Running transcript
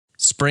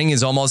Spring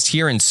is almost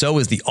here, and so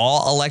is the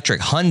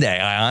all-electric Hyundai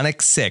Ioniq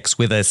 6.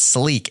 With a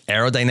sleek,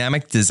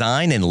 aerodynamic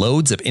design and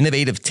loads of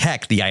innovative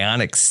tech, the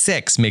Ioniq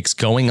 6 makes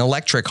going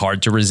electric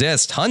hard to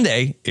resist.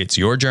 Hyundai, it's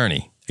your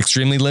journey.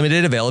 Extremely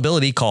limited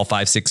availability. Call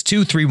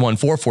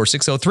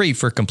 562-314-4603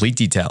 for complete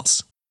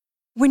details.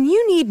 When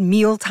you need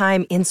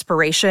mealtime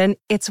inspiration,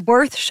 it's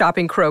worth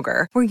shopping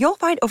Kroger, where you'll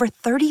find over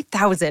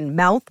 30,000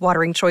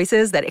 mouth-watering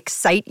choices that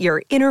excite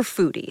your inner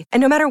foodie. And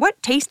no matter what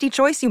tasty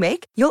choice you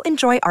make, you'll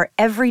enjoy our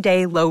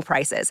everyday low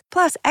prices,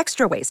 plus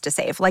extra ways to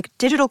save, like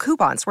digital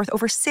coupons worth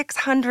over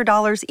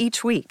 $600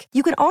 each week.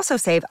 You can also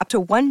save up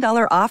to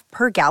 $1 off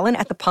per gallon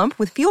at the pump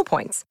with fuel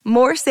points.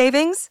 More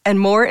savings and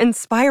more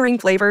inspiring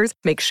flavors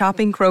make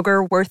shopping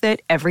Kroger worth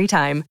it every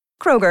time.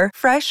 Kroger,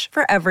 fresh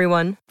for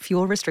everyone.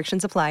 Fuel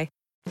restrictions apply.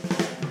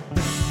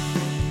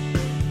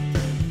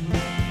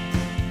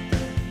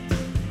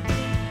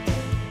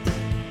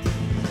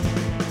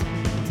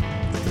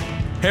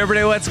 Hey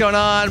everybody, what's going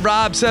on?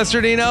 Rob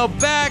Cesternino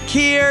back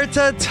here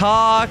to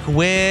talk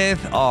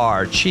with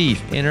our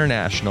chief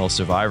international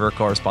Survivor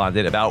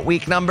correspondent about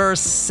week number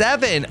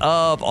 7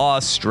 of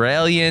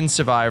Australian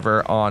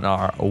Survivor on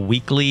our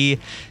weekly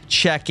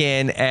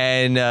check-in.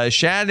 And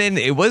Shannon,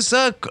 it was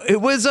a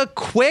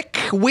quick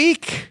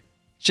week,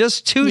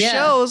 just 2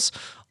 shows.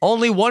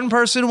 Only one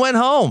person went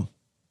home.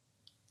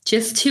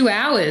 Just 2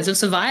 hours of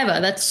Survivor.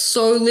 That's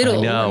so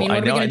little. I mean, what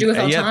are we going to do with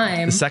our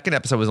time? The second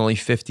episode was only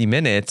 50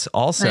 minutes.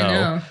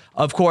 Also,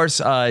 of course,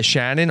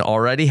 Shannon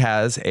already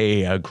has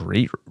a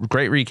great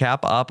recap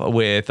up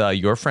with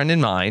your friend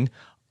and mine,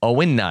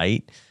 Owen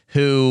Knight,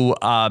 who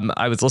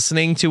I was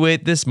listening to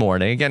it this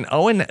morning. Again,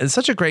 Owen is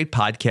such a great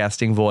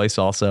podcasting voice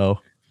also.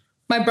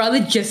 My brother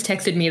just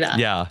texted me that.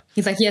 Yeah.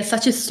 He's like, he has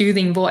such a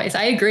soothing voice.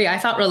 I agree. I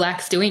felt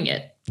relaxed doing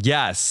it.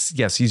 Yes.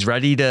 He's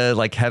ready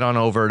to head on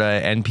over to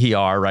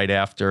NPR right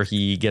after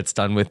he gets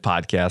done with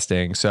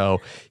podcasting. So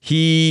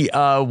he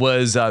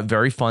was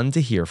very fun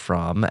to hear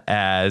from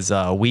as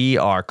we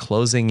are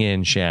closing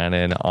in,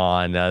 Shannon,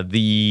 on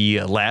the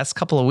last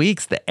couple of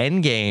weeks, the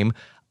end game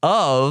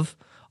of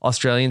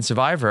Australian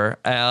Survivor,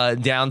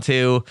 down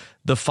to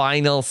the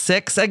final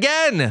 6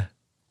 again.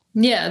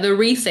 Yeah, the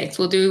re-6.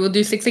 We'll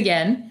do 6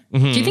 again.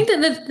 Mm-hmm. Do you think do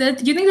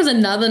you think there's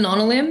another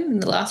non-elim in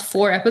the last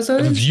 4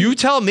 episodes? You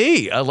tell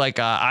me.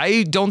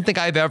 I don't think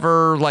I've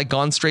ever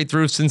gone straight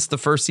through since the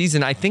first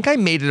season. I think I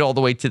made it all the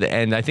way to the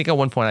end. I think at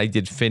one point I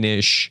did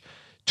finish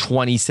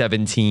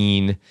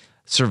 2017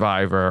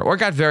 Survivor, or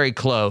got very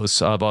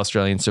close of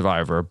Australian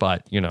Survivor,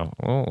 but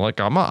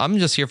I'm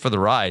just here for the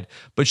ride.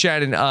 But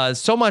Shannon,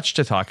 so much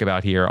to talk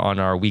about here on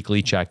our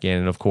weekly check-in,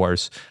 and of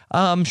course,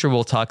 I'm sure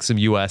we'll talk some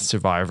U.S.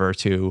 Survivor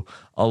too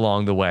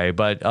along the way.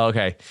 But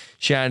okay,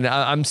 Shannon,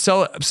 I'm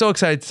so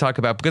excited to talk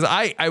about, because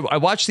I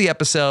watched the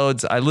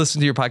episodes, I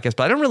listened to your podcast,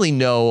 but I don't really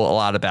know a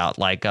lot about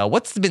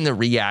what's been the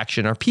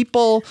reaction. Are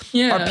people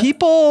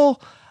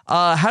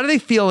how are they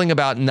feeling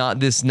about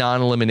this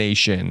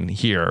non-elimination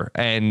here?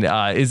 And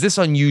is this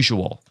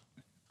unusual?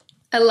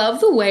 I love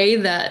the way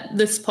that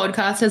this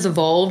podcast has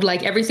evolved.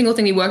 Every single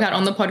thing we work out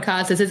on the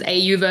podcast, this is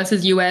AU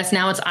versus US.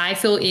 Now it's I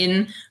fill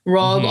in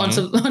Rob on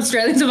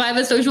Australian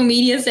Survivor social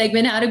media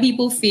segment. How do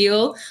people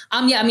feel?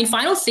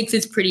 Final 6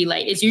 is pretty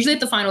late. It's usually at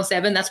the final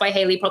 7. That's why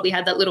Haley probably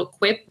had that little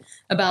quip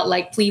about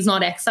please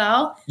not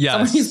exile. Yes,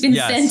 someone who's been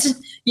sent,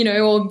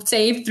 or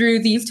saved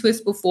through these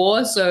twists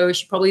before. So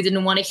she probably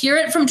didn't want to hear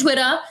it from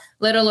Twitter,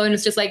 let alone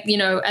it's just at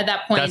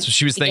that point. That's what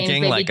she was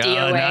thinking,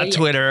 not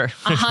Twitter.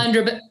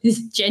 100,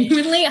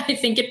 genuinely, I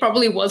think it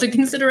probably was a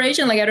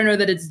consideration. I don't know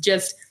that it's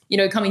just,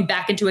 coming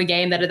back into a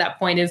game that at that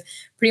point is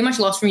pretty much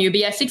lost from you.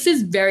 But yeah, 6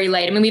 is very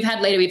late. I mean, we've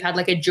had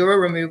a juror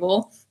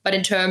removal, but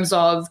in terms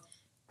of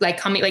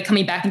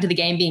coming back into the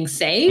game being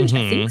saved,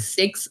 I think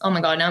 6, oh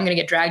my God, now I'm going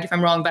to get dragged if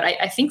I'm wrong, but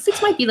I think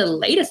 6 might be the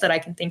latest that I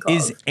can think of.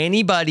 Is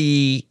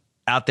anybody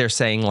out there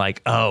saying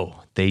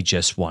they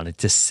just wanted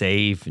to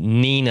save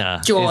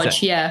Nina?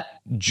 George,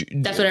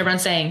 that's what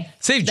everyone's saying.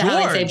 Save George?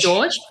 How they save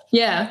George?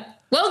 Yeah.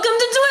 Welcome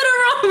to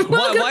Twitter,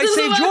 Rob. Why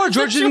save George?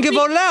 George didn't get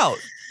voted out.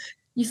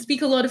 You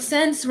speak a lot of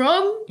sense,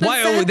 Rob.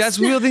 Why? That's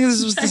real thing.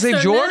 This was to save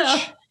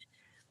George?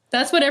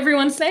 That's what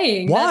everyone's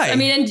saying. Why?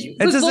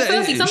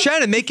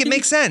 Shannon, make it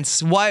make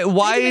sense.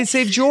 Why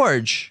save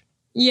George?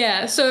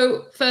 Yeah.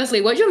 So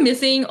firstly, what you're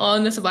missing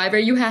on the Survivor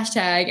AU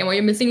hashtag and what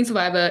you're missing in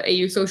Survivor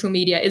AU social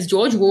media is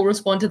George will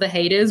respond to the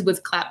haters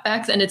with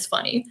clapbacks, and it's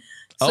funny.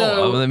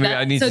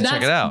 I need to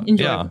check it out.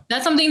 Yeah.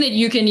 That's something that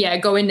you can,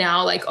 go in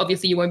now.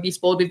 Obviously you won't be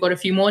spoiled. We've got a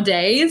few more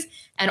days.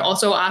 And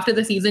also after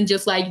the season,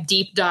 just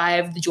deep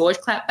dive the George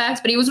clapbacks.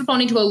 But he was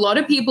responding to a lot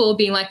of people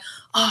being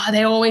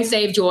they always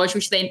save George,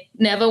 which they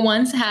never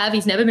once have.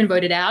 He's never been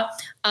voted out.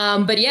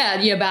 But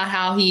about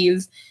how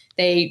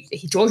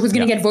George was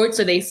going to get votes,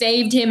 so they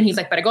saved him. And he's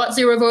but I got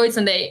 0 votes.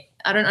 And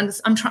I don't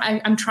understand.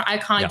 I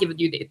can't give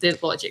you the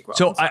logic. Wrong.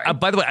 So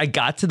by the way, I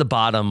got to the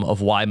bottom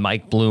of why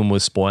Mike Bloom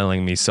was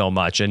spoiling me so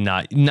much, and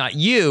not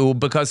you,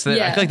 because I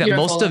feel like that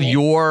most of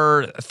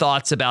your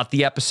thoughts about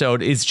the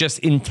episode is just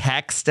in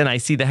text, and I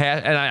see the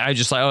and I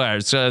just like, okay,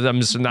 so I'm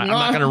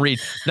not going to read.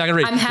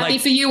 I'm happy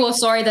for you, or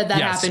sorry that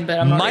happened, but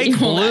I'm not. Mike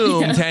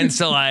Bloom tends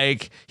to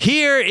like,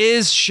 here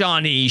is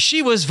Shawnee.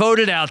 She was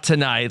voted out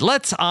tonight.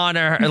 Let's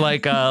honor her.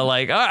 Like,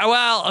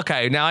 well,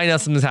 okay, now I know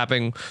something's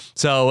happening.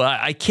 So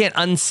I can't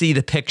unsee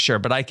the picture,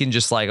 but I can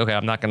just like, okay,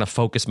 I'm not going to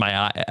focus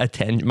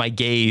my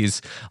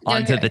gaze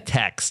onto the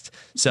text.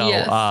 So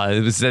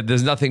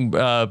there's nothing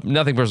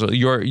personal.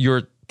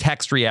 Your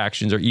text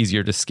reactions are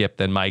easier to skip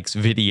than Mike's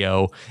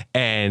video.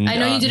 And I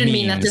know you didn't memes.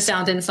 mean that to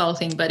sound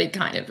insulting, but it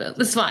kind of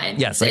it's fine.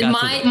 Yes,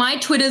 my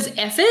Twitter's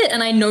effort,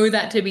 and I know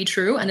that to be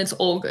true, and it's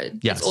all good.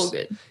 Yes. It's all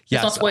good. Yes.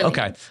 It's not spoiling.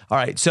 Okay. All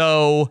right.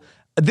 So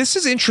this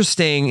is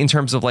interesting in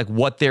terms of like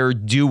what they're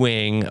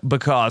doing,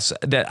 because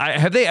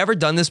have they ever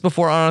done this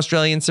before on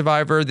Australian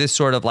Survivor? This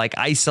sort of like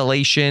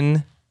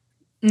isolation?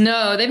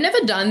 No, they've never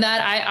done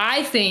that.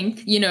 I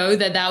think,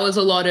 that was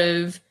a lot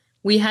of,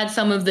 we had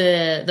some of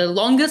the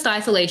longest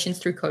isolations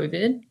through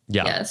COVID.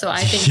 Yeah. So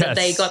I think that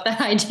they got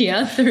that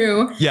idea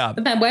through. Yeah.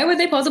 Where would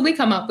they possibly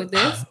come up with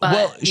this? But,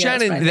 well,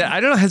 Shannon, I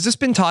don't know. Has this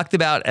been talked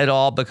about at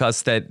all?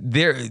 Because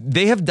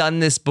they have done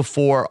this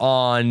before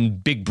on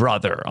Big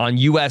Brother, on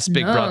US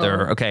Big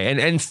Brother. Okay.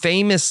 And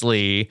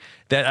famously,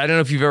 that I don't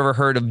know if you've ever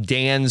heard of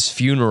Dan's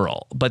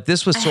funeral, but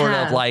this was sort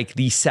of like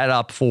the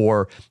setup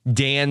for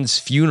Dan's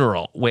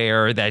funeral,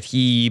 where that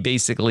he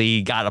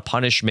basically got a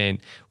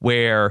punishment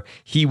where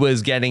he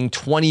was getting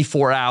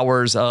 24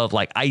 hours of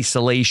like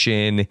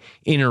isolation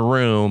in a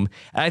room.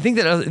 And I think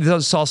that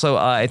this also,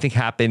 I think,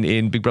 happened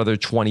in Big Brother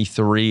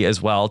 23 as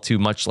well, to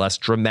much less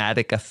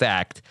dramatic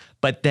effect.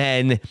 But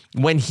then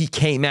when he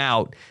came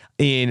out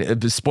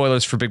in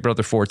spoilers for Big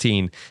Brother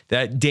 14,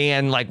 that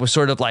Dan like was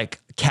sort of like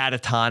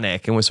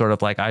catatonic and was sort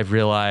of like, I've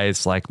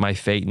realized like my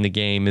fate in the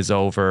game is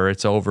over.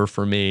 It's over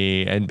for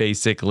me. And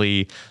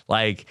basically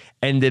like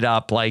ended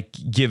up like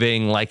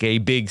giving like a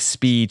big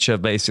speech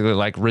of basically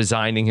like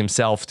resigning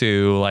himself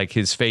to like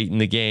his fate in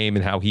the game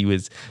and how he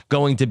was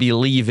going to be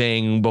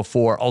leaving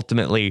before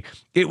ultimately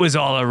it was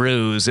all a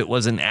ruse. It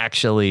wasn't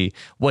actually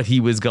what he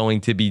was going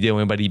to be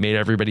doing, but he made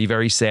everybody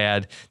very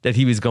sad that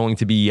he was going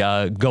to be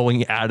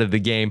going out of the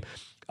game.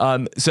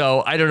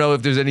 So I don't know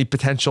if there's any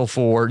potential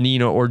for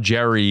Nina or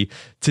Jerry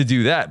to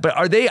do that, but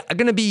are they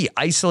going to be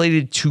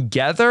isolated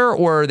together,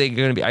 or are they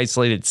going to be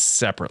isolated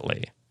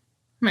separately? Oh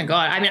my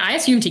God. I mean, I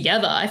assume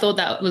together. I thought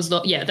that was,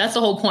 that's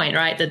the whole point,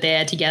 right? That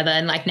they're together,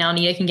 and like now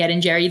Nina can get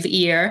in Jerry's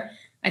ear.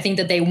 I think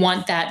that they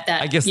want that.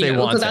 I guess they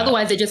want that. Because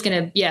otherwise they're just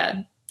going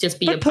to, just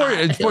be apart.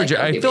 I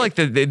feel like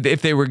that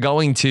if they were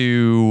going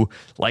to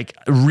like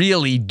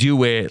really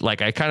do it,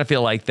 like I kind of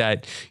feel like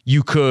that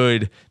you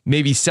could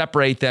maybe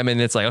separate them,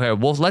 and it's like, okay,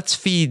 well, let's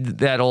feed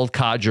that old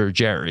codger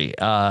Jerry,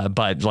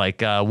 but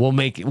like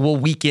we'll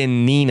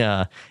weaken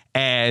Nina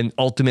and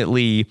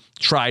ultimately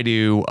try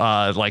to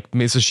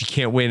so she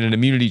can't win an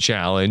immunity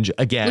challenge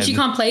again. Well, she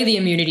can't play the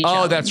immunity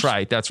challenge. Oh, that's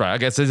right. I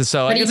guess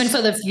so. But even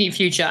for the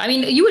future, I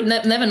mean, you would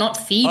never not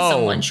feed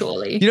someone,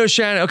 surely.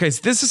 Shannon, okay,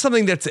 so this is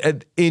something that's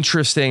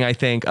interesting, I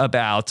think,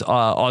 about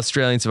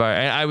Australian Survivor.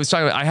 And I was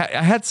talking about,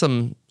 I had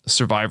some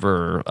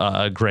Survivor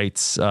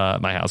greats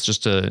at my house,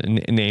 just to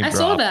name drop.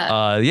 Saw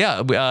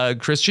that.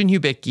 Christian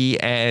Hubicki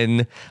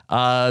and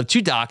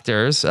two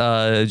doctors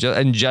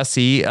and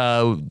Jesse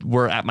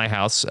were at my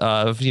house,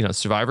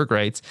 Survivor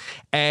greats.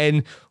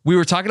 And we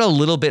were talking a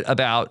little bit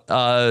about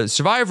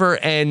Survivor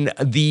and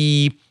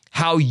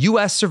how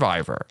US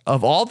Survivor,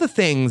 of all the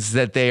things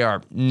that they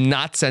are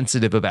not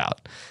sensitive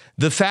about,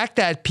 the fact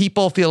that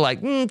people feel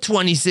like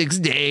 26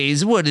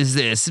 days, what is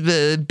this,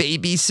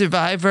 baby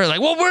Survivor?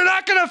 Like, well, we're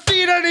not going to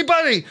feed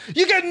anybody.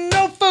 You get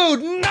no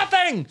food,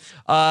 nothing.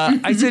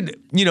 I said,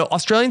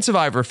 Australian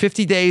Survivor,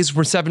 50 days,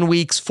 we're 7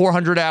 weeks,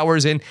 400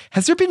 hours in.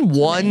 Has there been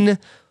one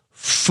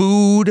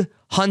food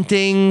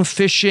hunting,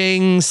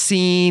 fishing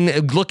scene,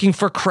 looking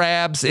for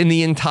crabs in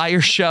the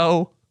entire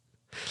show?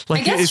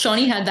 Like, I guess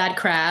Shawnee had that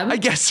crab. I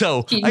guess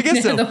so. They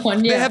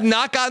have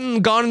not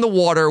gone in the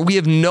water. We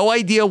have no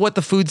idea what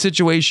the food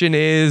situation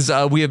is.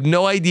 We have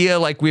no idea.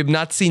 Like, we have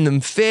not seen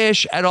them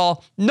fish at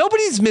all.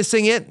 Nobody's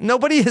missing it.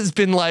 Nobody has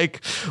been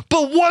like,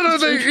 but what are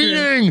they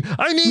eating?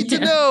 I need to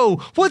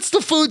know. What's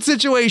the food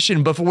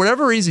situation? But for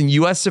whatever reason,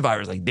 US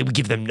Survivors, like, they would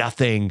give them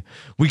nothing.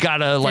 We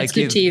gotta that's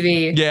good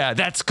TV. Yeah,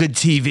 that's good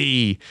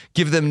TV.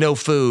 Give them no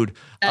food.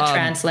 That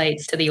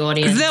translates to the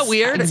audience. Isn't that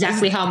weird?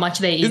 Exactly how much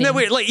they eat. Isn't that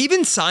weird? Like,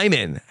 even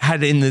Simon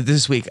had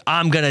this week,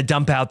 I'm going to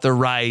dump out the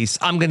rice.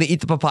 I'm going to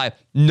eat the papaya.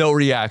 No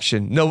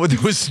reaction. No, there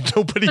was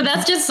nobody. But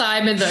that's just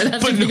Simon, though.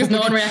 That's just because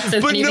no one reacts.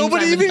 But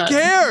nobody even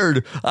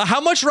cared.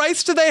 How much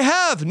rice do they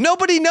have?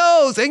 Nobody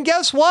knows. And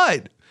guess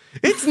what?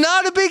 It's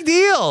not a big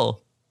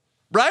deal.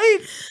 Right?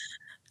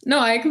 No,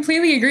 I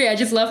completely agree. I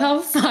just love how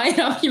fired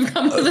up you've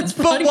come to this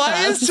podcast. But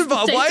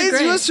why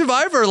is US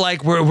Survivor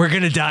like we're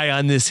gonna die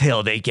on this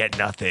hill? They get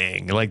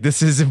nothing. Like,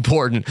 this is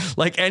important.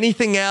 Like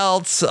anything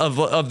else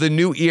of the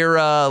new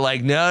era.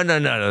 Like no.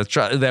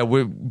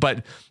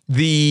 But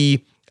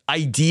the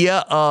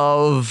idea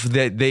of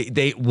that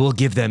they will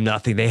give them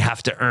nothing. They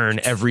have to earn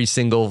every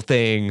single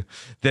thing.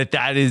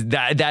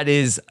 That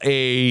is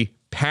a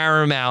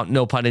paramount,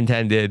 no pun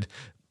intended,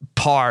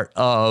 part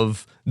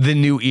of the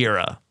new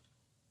era.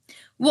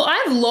 Well,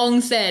 I've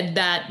long said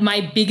that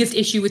my biggest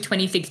issue with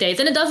 26 days,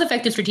 and it does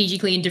affect it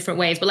strategically in different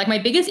ways, but like my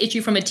biggest issue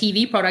from a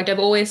TV product, I've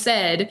always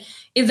said,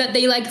 is that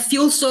they like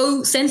feel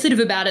so sensitive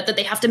about it that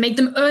they have to make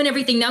them earn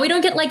everything. Now we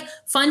don't get like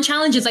fun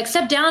challenges, like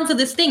step down for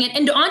this thing.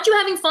 And aren't you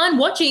having fun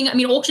watching? I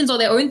mean, auctions are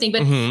their own thing,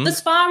 but the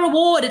spa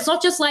reward, it's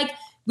not just like,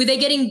 were they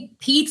getting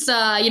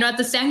pizza, at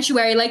the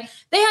sanctuary? Like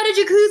they had a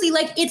jacuzzi.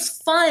 Like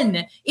it's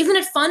fun. Isn't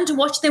it fun to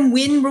watch them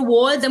win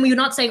rewards? And we're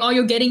not saying, oh,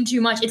 you're getting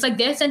too much. It's like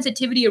their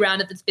sensitivity around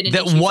it that's been an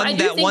issue.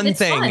 That one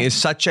thing is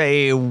such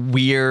a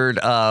weird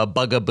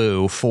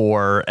bugaboo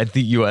for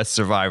the U.S.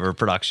 Survivor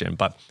production.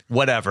 But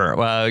whatever.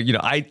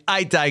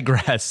 I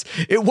digress.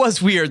 It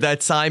was weird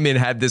that Simon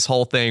had this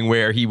whole thing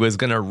where he was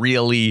going to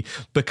really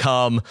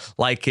become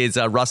like his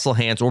Russell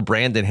Hantz or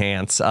Brandon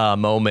Hantz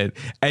moment.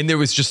 And there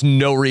was just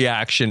no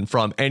reaction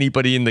from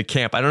anybody in the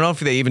camp. I don't know if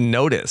they even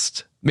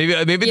noticed. Maybe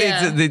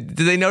did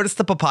they notice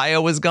the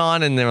papaya was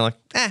gone and they were like,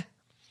 eh.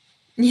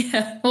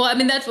 Yeah. Well, I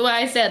mean, that's why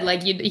I said,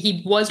 like,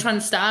 he was trying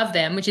to starve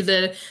them, which is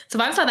a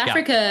Survivor South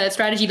Africa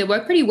strategy that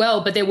worked pretty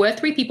well, but there were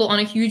 3 people on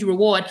a huge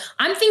reward.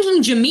 I'm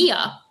thinking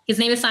Jamia. His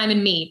name is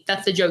Simon Mee.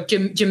 That's the joke.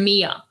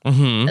 Jamia.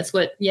 That's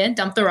what,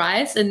 dump the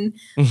rice. And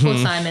poor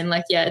Simon,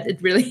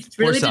 it really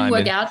didn't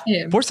work out for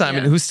him. Poor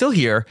Simon, who's still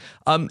here.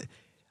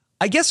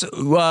 I guess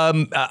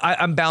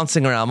I'm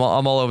bouncing around.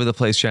 I'm all over the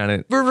place,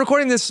 Shannon. We're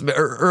recording this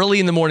early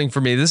in the morning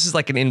for me. This is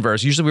like an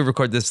inverse. Usually we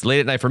record this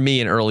late at night for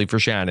me and early for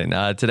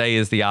Shannon. Today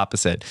is the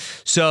opposite.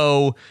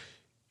 So,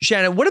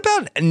 Shannon, what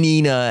about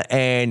Nina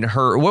and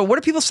her? What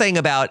are people saying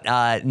about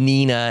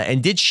Nina?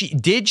 And did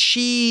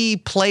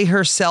she play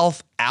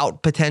herself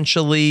out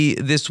potentially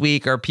this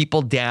week? Are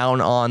people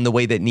down on the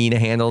way that Nina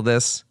handled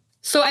this?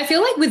 So I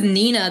feel like with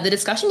Nina, the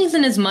discussion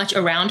isn't as much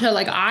around her.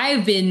 Like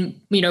I've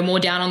been, more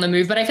down on the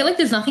move, but I feel like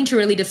there's nothing to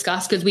really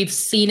discuss because we've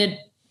seen it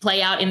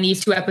play out in these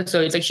 2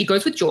 episodes. Like she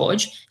goes with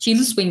George. She's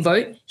a swing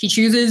vote. She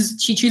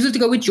chooses to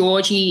go with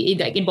George. He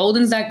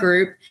emboldens that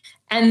group.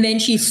 And then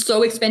she's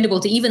so expendable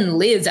to even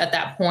Liz at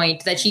that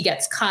point that she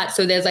gets cut.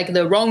 So there's like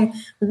the wrong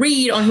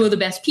read on who are the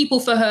best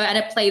people for her. And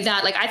it plays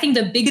out. Like I think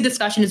the bigger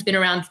discussion has been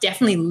around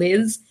definitely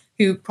Liz,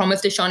 who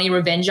promised a Shawnee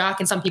revenge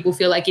arc, and some people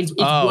feel like it's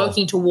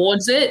working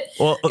towards it.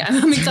 Well,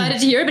 I'm excited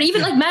to hear it. But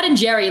even like Matt and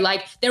Jerry,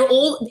 like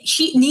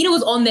Nina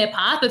was on their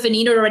path, but for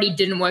Nina it already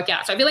didn't work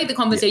out. So I feel like the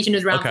conversation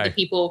is around for the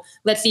people.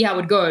 Let's see how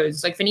it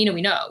goes. Like for Nina,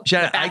 we know.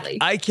 Shannon,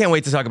 I can't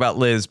wait to talk about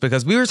Liz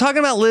because we were talking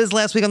about Liz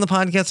last week on the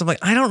podcast. I'm like,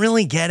 I don't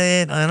really get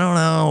it. I don't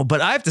know.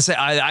 But I have to say,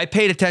 I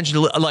paid attention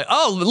to like,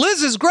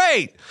 Liz is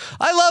great.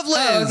 I love Liz.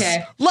 Oh,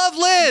 okay. Love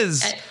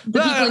Liz.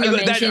 The people in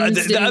your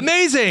mentions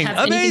amazing.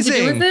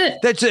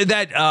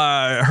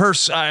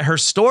 Her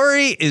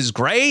story is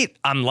great.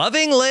 I'm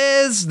loving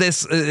Liz.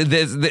 This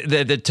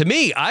to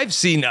me, I've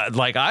seen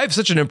I have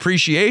such an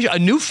appreciation, a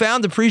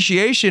newfound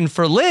appreciation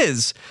for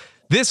Liz.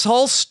 This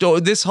whole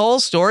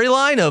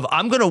storyline of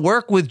I'm going to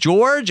work with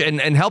George and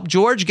help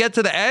George get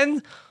to the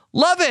end.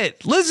 Love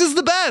it. Liz is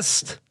the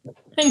best.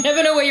 I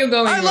never know where you're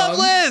going. I love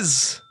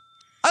Liz.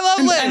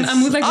 I'm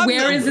like,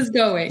 where is this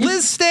going?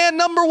 Liz stand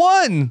number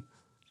 1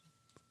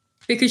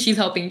 because she's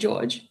helping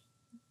George.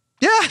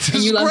 Yeah, this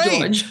is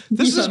great.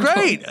 This is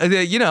great.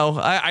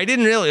 I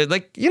didn't really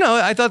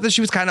I thought that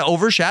she was kind of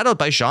overshadowed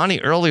by Shawnee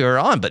earlier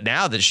on, but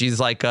now that she's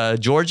like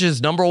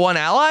George's number 1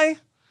 ally,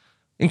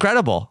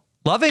 incredible.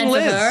 Loving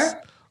Liz.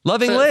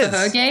 Loving Liz. For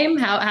her game,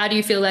 how do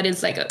you feel that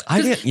is like a...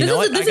 I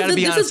gotta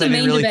be honest, I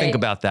didn't really think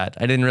about that.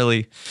 I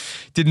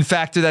didn't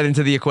factor that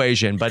into the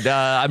equation, but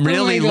I'm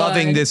really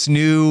loving this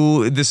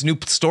new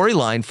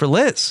storyline for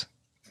Liz.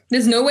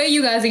 There's no way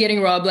you guys are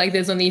getting robbed like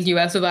this on these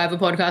US Survivor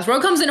podcasts.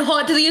 Rob comes in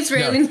hot to the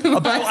Australians. No,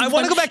 I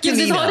want to go back to Nina.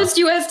 Gives his hottest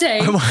US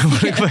take. I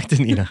want to go back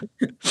to Nina.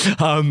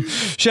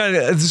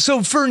 Shannon,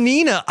 so for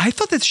Nina, I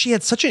thought that she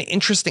had such an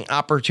interesting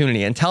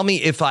opportunity. And tell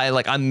me if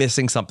I'm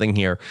missing something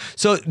here.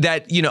 So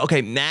that,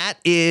 Matt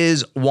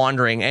is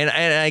wandering. And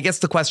I guess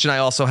the question I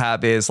also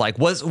have is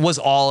was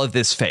all of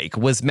this fake?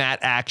 Was Matt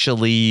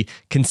actually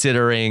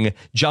considering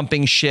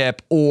jumping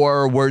ship,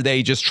 or were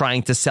they just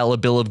trying to sell a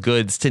bill of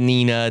goods to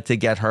Nina to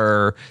get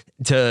her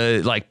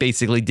to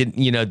basically did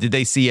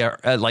they see her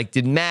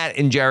did Matt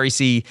and Jerry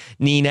see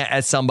Nina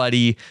as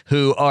somebody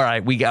who, all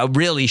right,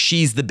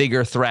 she's the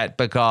bigger threat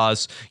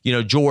because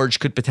George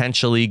could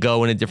potentially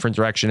go in a different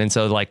direction, and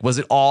so was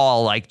it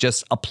all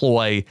just a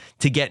ploy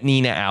to get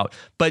Nina out?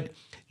 But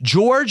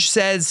George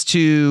says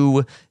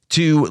to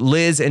to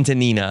Liz and to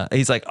Nina.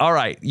 He's like, all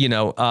right, we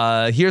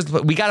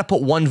got to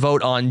put one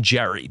vote on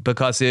Jerry,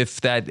 because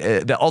if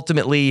that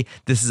ultimately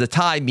this is a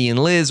tie, me and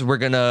Liz, we're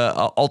going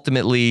to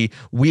ultimately,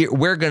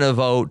 we're going to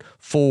vote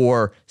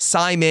for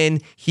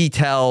Simon. He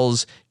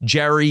tells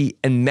Jerry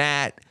and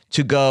Matt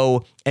to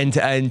go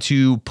and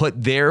to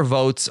put their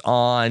votes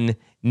on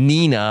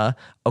Nina.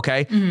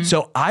 Okay. Mm-hmm.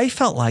 So I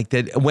felt like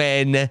that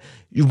when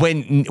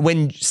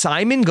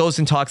Simon goes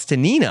and talks to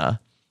Nina,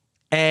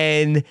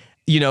 and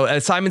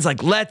Simon's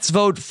like, let's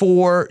vote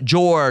for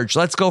George.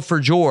 Let's go for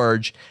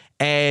George.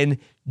 And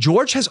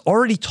George has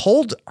already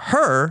told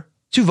her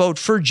to vote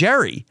for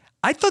Jerry.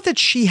 I thought that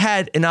she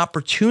had an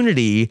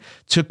opportunity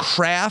to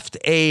craft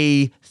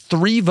a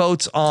 3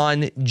 votes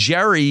on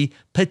Jerry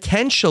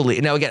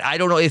potentially. Now, again, I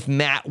don't know if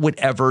Matt would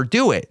ever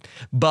do it,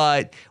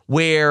 but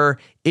where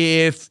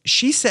if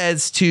she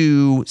says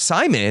to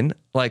Simon,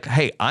 like,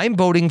 hey, I'm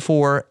voting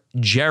for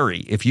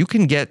Jerry. If you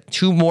can get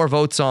 2 more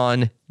votes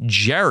on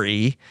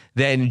Jerry,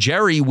 then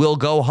Jerry will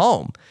go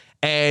home.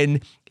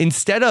 And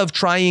instead of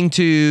trying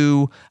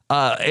to,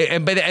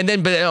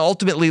 but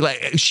ultimately,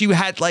 like, she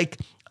had like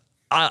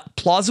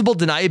plausible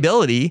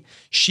deniability,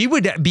 she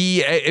would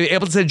be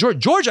able to say,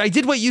 George, I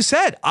did what you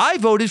said. I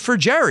voted for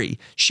Jerry.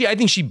 I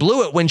think she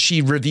blew it when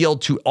she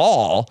revealed to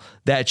all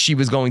that she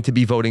was going to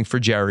be voting for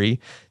Jerry.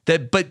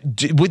 But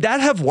would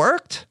that have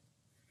worked?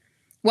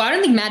 Well, I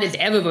don't think Matt is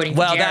ever voting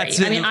for Jerry.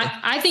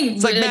 I think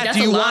it's like, Matt,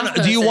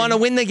 do you want to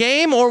win the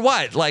game or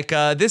what? Like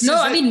this? No,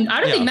 I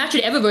don't think Matt should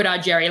ever vote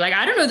out Jerry. Like,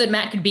 I don't know that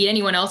Matt could beat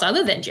anyone else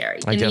other than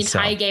Jerry in the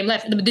entire game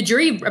left. The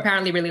jury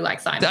apparently really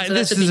likes Simon. So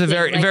this is a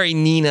very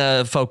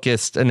Nina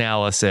focused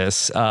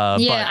analysis.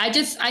 I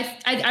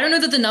don't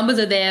know that the numbers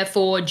are there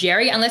for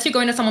Jerry unless you're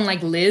going to someone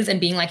like Liz and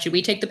being like, should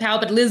we take the power?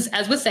 But Liz,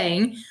 as we're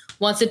saying,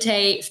 wants to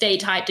stay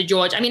tight to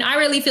George. I mean, I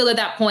really feel at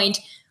that point,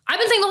 I've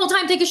been saying the whole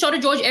time, take a shot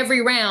at George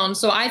every round.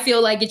 So I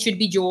feel like it should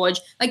be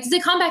George. Like, to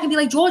come back and be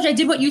like, George, I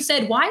did what you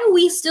said. Why are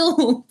we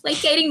still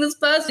placating this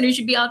person who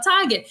should be our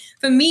target?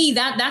 For me,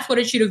 that's what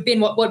it should have been,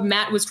 what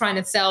Matt was trying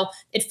to sell.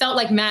 It felt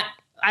like Matt,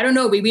 I don't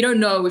know, we don't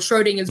know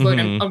Schrodinger's vote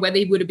on whether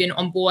he would have been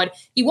on board.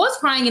 He was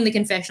crying in the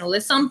confessional.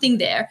 There's something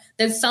there.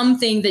 There's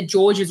something that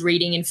George is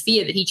reading in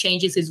fear that he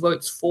changes his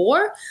votes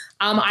for.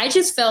 I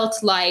just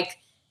felt like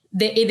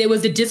there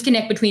was a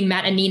disconnect between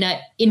Matt and Nina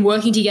in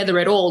working together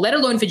at all, let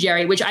alone for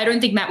Jerry, which I don't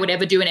think Matt would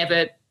ever do and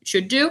ever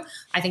should do.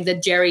 I think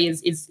that Jerry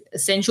is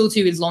essential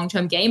to his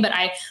long-term game. But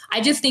I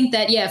just think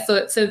that,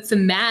 for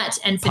Matt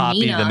and for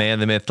Poppy, Nina, the man,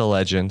 the myth, the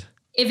legend.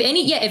 If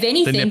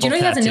anything, do you know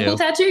he has a nipple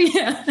tattoo?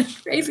 Yeah,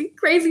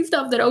 crazy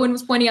stuff that Owen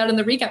was pointing out in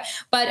the recap.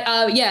 But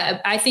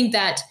I think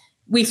that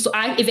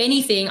if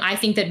anything, I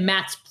think that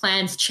Matt's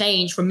plans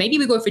change from maybe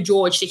we go for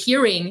George to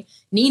hearing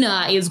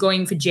Nina is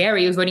going for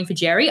Jerry, is voting for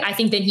Jerry. I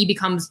think then he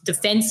becomes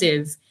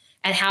defensive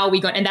and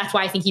and that's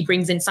why I think he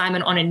brings in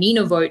Simon on a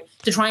Nina vote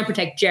to try and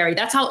protect Jerry.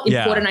 That's how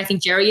important I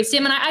think Jerry is to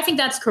him. And I think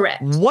that's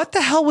correct. What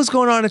the hell was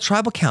going on at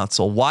Tribal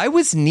Council? Why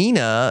was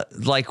Nina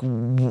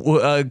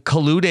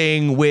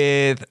colluding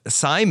with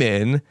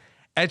Simon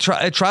at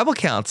Tribal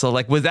Council?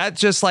 Like, was that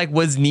just like,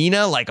 was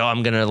Nina like, oh,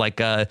 I'm going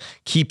to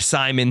keep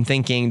Simon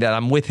thinking that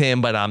I'm with him,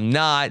 but I'm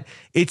not?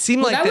 It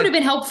seemed like that would have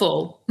been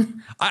helpful.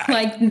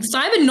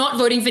 Simon not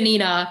voting for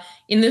Nina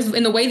in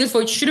the way this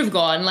vote should have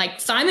gone.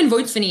 Like, Simon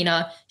votes for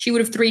Nina, she would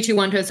have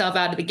 3-2-1 herself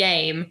out of the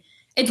game.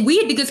 It's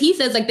weird because he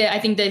says I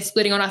think they're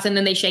splitting on us, and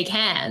then they shake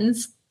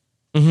hands.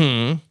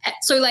 Mm-hmm.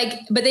 So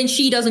but then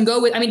she doesn't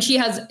go with. I mean, she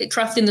has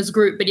trust in this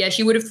group, but yeah,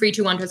 she would have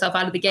 3-2-1 herself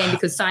out of the game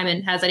because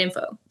Simon has that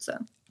info. So.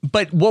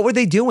 But what were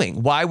they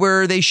doing? Why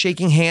were they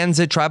shaking hands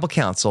at Tribal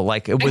Council?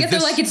 Like, I guess they're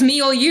like, it's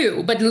me or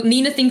you. But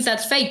Nina thinks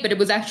that's fake, but it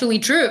was actually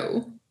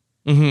true.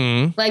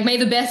 Mm-hmm. Like, may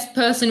the best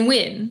person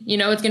win.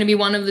 It's going to be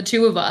one of the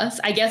two of us.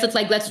 I guess it's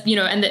like, let's,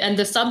 and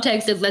the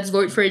subtext is let's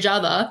vote for each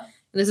other.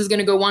 This is going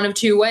to go one of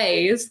two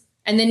ways.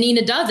 And then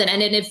Nina doesn't.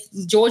 And then if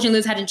George and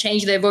Liz hadn't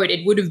changed their vote,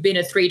 it would have been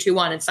a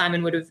 3-2-1 and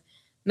Simon would have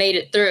made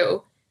it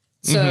through.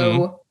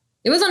 So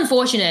it was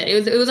unfortunate.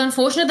 It was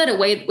unfortunate that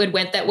it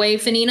went that way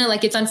for Nina.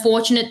 Like, it's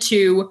unfortunate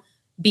to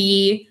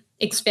be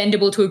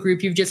expendable to a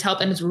group you've just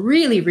helped. And it's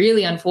really,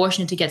 really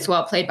unfortunate to get so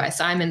outplayed by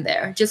Simon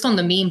there, just on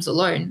the memes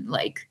alone.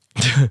 Like,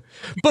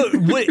 but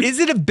is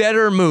it a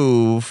better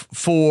move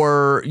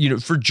for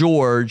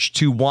George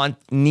to want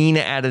Nina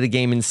out of the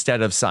game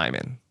instead of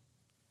Simon?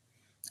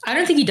 I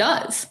don't think he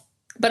does.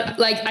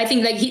 But I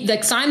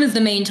think Simon's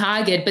the main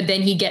target, but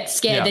then he gets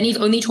scared. Yeah. Then he's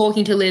only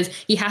talking to Liz.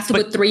 He has to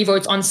put 3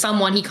 votes on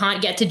someone. He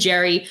can't get to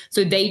Jerry.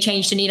 So they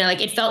change to Nina.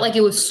 Like, it felt like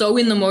it was so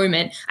in the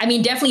moment. I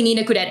mean, definitely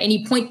Nina could at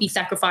any point be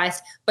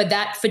sacrificed, but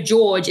that for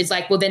George is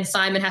like, well, then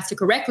Simon has to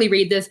correctly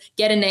read this,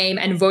 get a name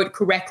and vote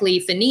correctly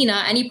for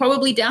Nina. And he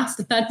probably doubts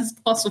that is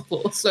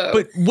possible. So,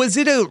 but was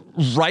it a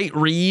right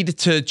read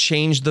to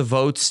change the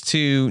votes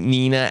to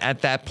Nina at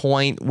that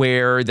point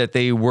where that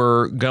they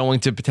were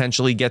going to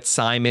potentially get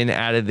Simon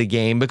out of the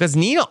game? Because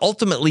Nina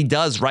ultimately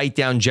does write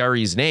down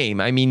Jerry's name.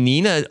 I mean,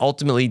 Nina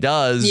ultimately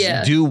does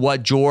do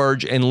what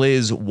George and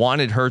Liz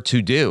wanted her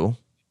to do.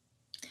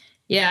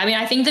 Yeah, I mean,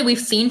 I think that we've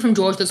seen from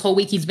George this whole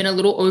week, he's been a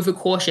little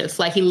overcautious.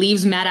 Like, he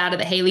leaves Matt out of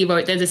the Haley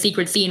vote. There's a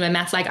secret scene where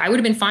Matt's like, I would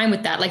have been fine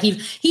with that. Like,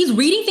 he's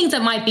reading things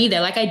that might be there.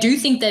 Like, I do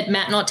think that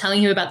Matt not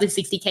telling him about the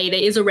 60K, there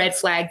is a red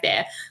flag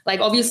there. Like,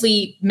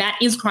 obviously, Matt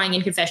is crying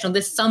in confessional.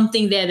 There's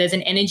something there. There's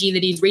an energy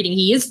that he's reading.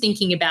 He is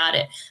thinking about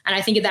it. And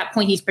I think at that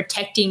point, he's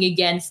protecting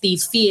against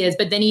these fears.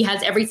 But then he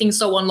has everything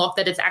so unlocked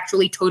that it's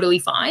actually totally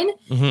fine.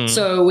 Mm-hmm.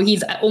 So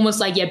he's almost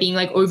like, being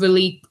like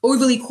overly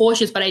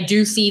cautious. But I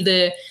do see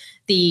the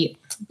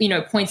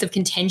points of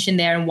contention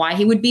there and why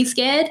he would be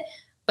scared.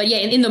 But yeah,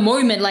 in the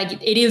moment, like,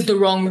 it is the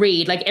wrong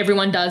read. Like,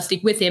 everyone does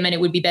stick with him, and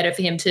it would be better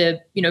for him to,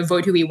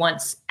 vote who he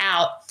wants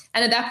out.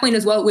 And at that point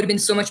as well, it would have been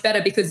so much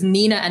better because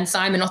Nina and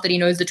Simon, not that he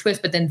knows the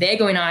twist, but then they're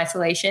going to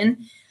isolation.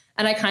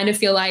 And I kind of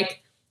feel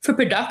like for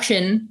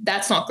production,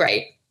 that's not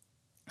great.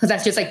 Because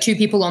that's just like two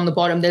people on the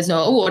bottom. There's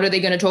no, what are they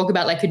going to talk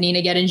about? Like, could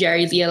Nina get in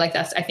Jerry's ear? Like,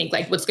 that's, I think,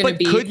 like, what's going to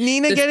be. Could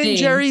Nina get in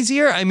Jerry's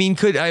ear? I mean,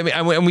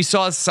 and we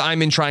saw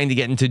Simon trying to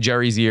get into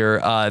Jerry's ear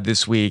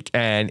this week,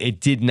 and it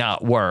did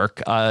not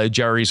work.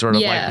 Jerry sort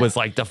of was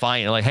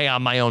defiant, like, hey,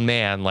 I'm my own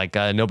man. Like,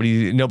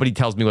 nobody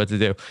tells me what to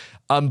do.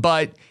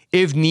 But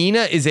if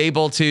Nina is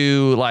able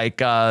to, like,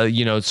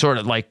 sort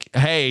of like,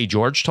 hey,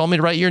 George told me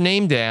to write your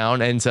name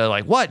down. And so,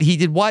 like, what? He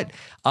did what?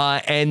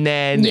 And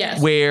then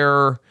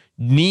where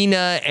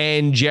Nina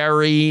and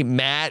Jerry,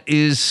 Matt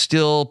is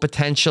still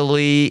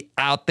potentially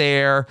out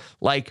there.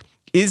 Like,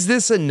 is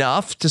this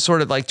enough to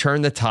sort of like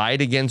turn the tide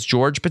against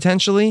George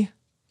potentially?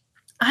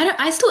 I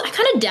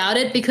kind of doubt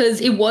it, because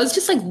it was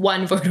just like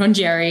one vote on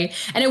Jerry,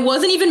 and it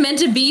wasn't even meant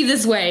to be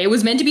this way. It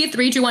was meant to be a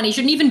 3-2-1. He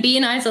shouldn't even be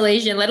in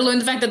isolation, let alone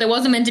the fact that there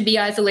wasn't meant to be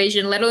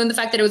isolation, let alone the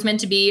fact that it was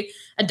meant to be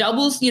a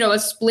doubles, a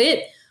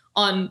split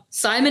on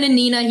Simon and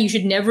Nina. He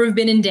should never have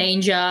been in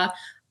danger.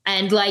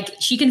 And like,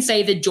 she can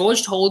say that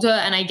George told her,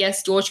 and I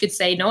guess George could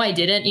say, no, I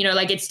didn't.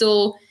 Like, it's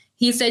still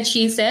he said,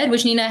 she said,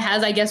 which Nina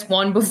has, I guess,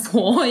 won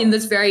before in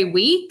this very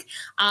week.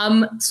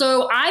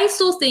 So I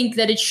still think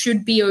that it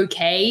should be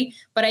okay,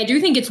 but I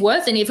do think it's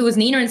worse. And if it was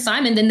Nina and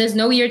Simon, then there's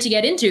no ear to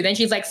get into. Then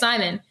she's like,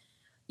 Simon,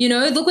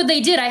 look what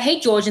they did. I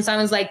hate George. And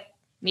Simon's like,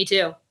 me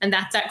too. And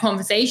that's that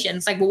conversation.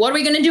 It's like, well, what are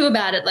we going to do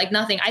about it? Like,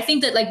 nothing. I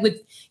think that like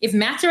if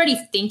Matt's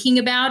already thinking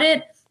about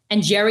it,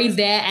 and Jerry's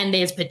there and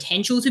there's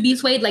potential to be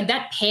swayed, like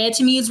that pair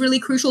to me is really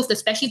crucial,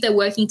 especially if they're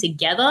working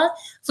together.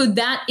 So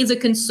that is a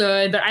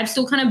concern, but I'm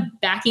still kind of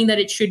backing that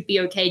it should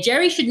be okay.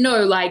 Jerry should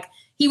know, like,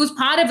 he was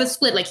part of a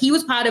split, like he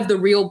was part of the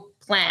real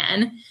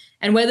plan.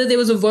 And whether there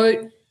was a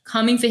vote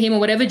coming for him or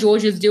whatever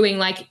George is doing,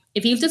 like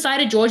if he's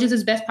decided George is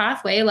his best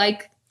pathway,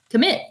 like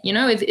commit,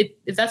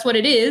 if that's what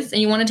it is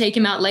and you want to take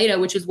him out later,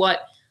 which is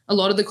what a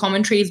lot of the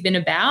commentary has been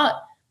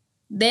about,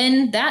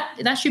 then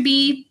that should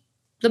be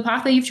the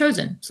pathway you've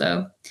chosen.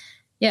 So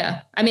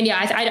yeah, I mean, yeah,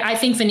 I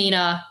think for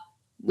Nina,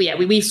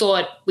 we saw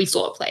it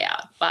play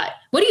out. But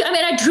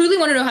I truly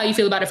want to know how you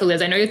feel about it for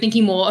Liz. I know you're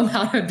thinking more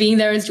about her being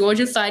there as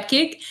George's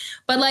sidekick,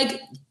 but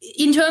like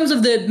in terms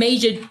of the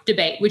major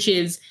debate, which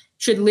is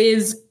should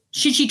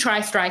she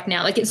try strike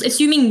now? Like it's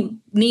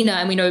assuming Nina,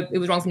 and we know it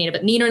was wrong for Nina,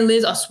 but Nina and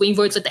Liz are swing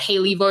votes at the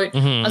Haley vote.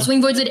 Mm-hmm. Are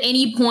swing votes at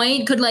any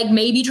point, could like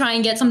maybe try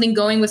and get something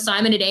going with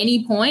Simon at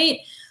any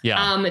point.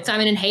 Yeah.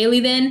 Simon and Haley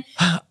then.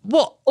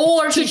 Well,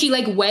 or should she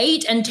like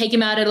wait and take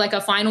him out at like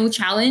a final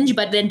challenge?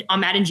 But then are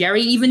Matt and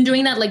Jerry even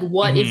doing that? Like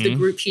what is the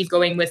group she's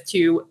going with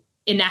to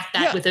enact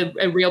that with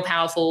a real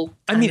powerful?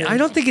 I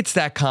don't think it's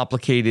that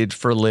complicated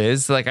for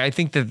Liz. Like I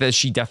think that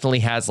she definitely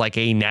has like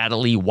a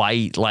Natalie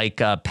White like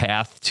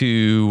path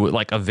to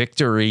like a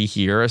victory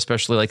here,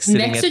 especially like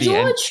sitting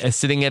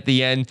at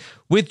the end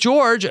with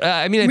George.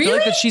 I feel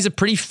like that she's a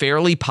pretty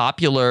fairly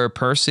popular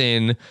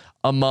person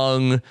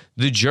among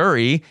the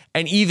jury,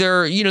 and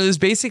either, there's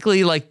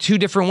basically like two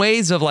different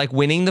ways of like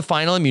winning the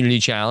final immunity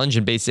challenge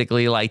and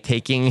basically like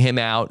taking him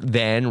out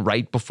then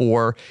right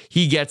before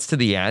he gets to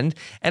the end.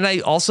 And I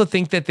also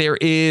think that there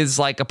is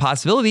like a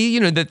possibility,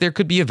 that there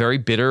could be a very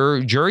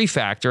bitter jury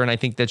factor. And I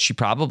think that she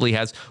probably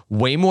has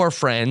way more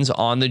friends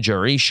on the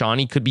jury.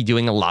 Shawnee could be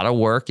doing a lot of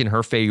work in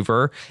her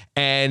favor.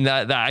 And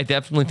I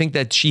definitely think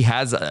that she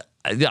has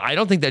I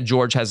don't think that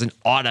George has an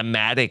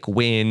automatic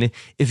win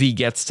if he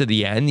gets to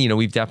the end.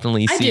 We've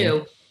definitely seen. I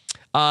do.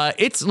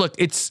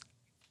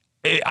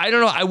 I don't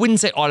know. I wouldn't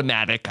say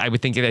automatic. I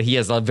would think that he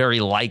has a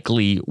very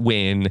likely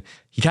win.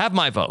 He'd have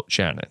my vote,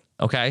 Shannon.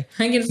 Okay.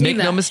 Make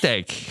no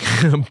mistake.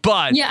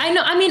 But yeah, I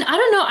know. I mean, I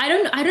don't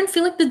know. I don't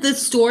feel like the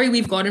story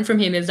we've gotten from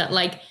him is that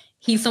like,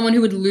 he's someone who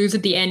would lose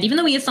at the end, even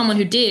though he is someone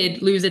who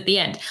did lose at the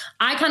end.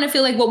 I kind of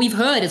feel like what we've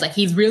heard is like,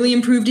 he's really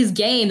improved his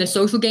game. The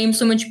social game's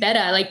so much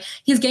better. Like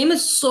his game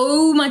is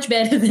so much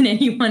better than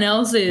anyone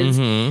else's.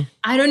 Mm-hmm.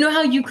 I don't know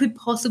how you could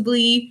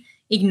possibly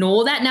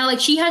ignore that. Now, like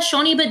she has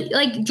Shawnee, but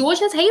like George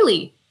has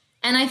Haley.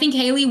 And I think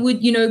Haley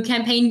would,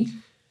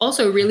 campaign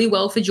also really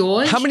well for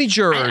George. How many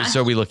jurors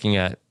are we looking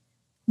at?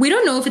 We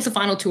don't know if it's a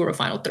final 2 or a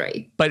final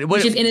 3,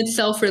 which is in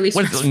itself really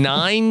stressful.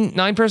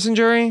 Nine-person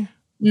jury?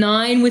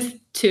 9 with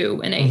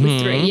 2 and 8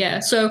 with 3.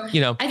 Yeah. So,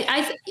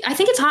 I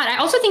think it's hard. I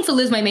also think for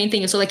Liz, my main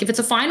thing is, so like, if it's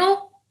a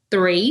final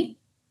 3,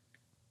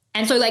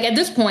 And so like at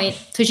this point,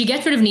 so she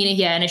gets rid of Nina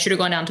here and it should have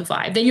gone down to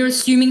 5. Then you're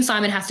assuming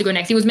Simon has to go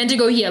next. He was meant to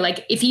go here.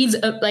 Like if he's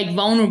like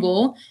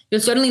vulnerable,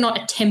 you're certainly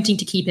not attempting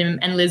to keep him,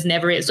 and Liz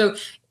never is. So at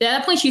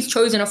that point, she's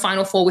chosen a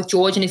final 4 with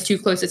George and his 2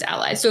 closest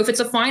allies. So if it's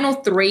a final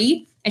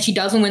 3 and she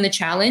doesn't win the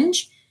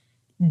challenge,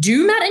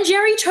 do Matt and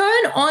Jerry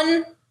turn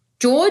on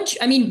George?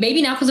 I mean,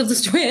 maybe now because of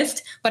this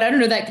twist, but I don't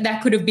know,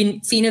 that could have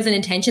been seen as an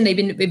intention. They've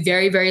been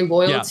very, very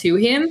loyal to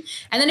him.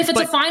 And then if it's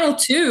a final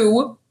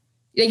 2,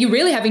 like you're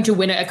really having to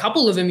win a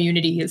couple of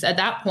immunities at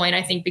that point,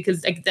 I think,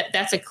 because like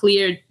that's a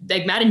clear,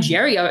 like Matt and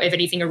Jerry are, if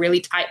anything, a really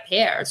tight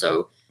pair.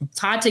 So it's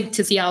hard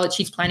to see how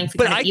she's planning for.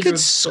 But I could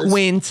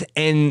squint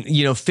and,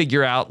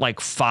 figure out like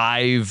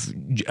 5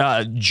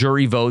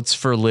 jury votes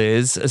for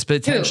Liz as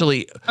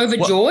potentially over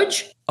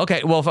George.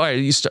 Okay. Well, all right,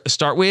 you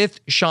start with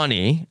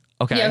Shawnee.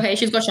 Okay. Yeah. Okay.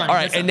 She's got Shawnee. All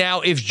right. And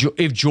now if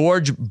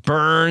George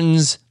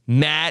burns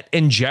Matt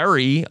and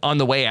Jerry on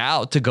the way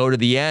out to go to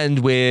the end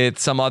with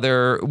some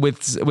other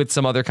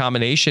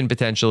combination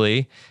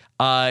potentially,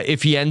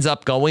 if he ends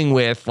up going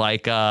with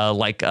like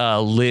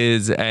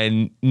Liz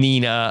and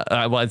Nina,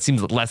 well, it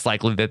seems less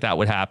likely that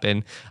would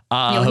happen.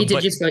 He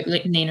did just vote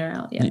Nina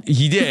out. Yeah,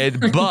 he did.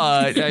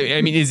 But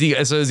I mean, is he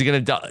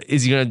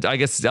gonna? I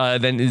guess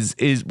then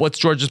is what's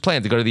George's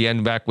plan, to go to the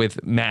end back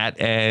with Matt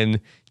and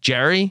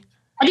Jerry?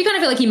 I do kind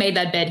of feel like he made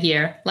that bet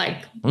here,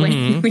 like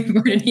when we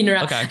voted Nina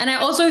out. Okay. And I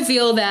also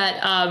feel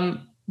that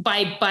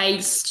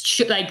by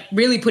like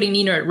really putting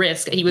Nina at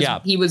risk, he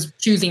was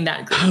choosing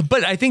that group.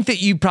 But I think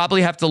that you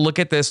probably have to look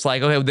at this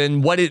like,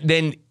 okay,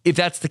 then if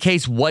that's the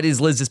case, what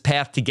is Liz's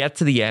path to get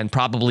to the end?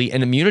 Probably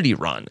an immunity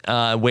run,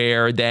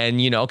 where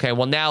then, okay,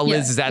 well now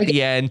Liz is at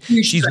the end.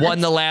 She's won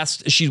the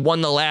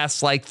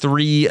last like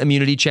 3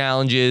 immunity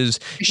challenges.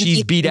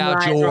 She's beat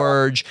out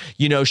George.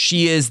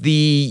 She is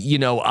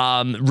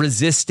the,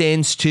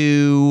 resistance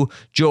to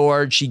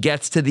George. She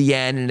gets to the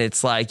end and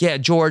it's like, yeah,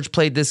 George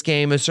played this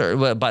game,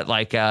 but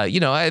like,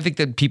 I think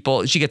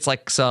that she gets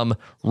like some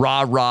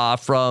rah-rah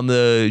from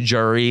the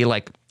jury.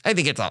 Like, I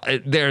think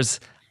there's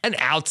an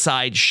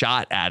outside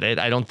shot at it.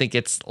 I don't think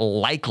it's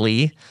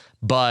likely,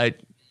 but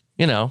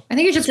I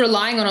think you're just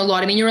relying on a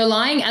lot. I mean, you're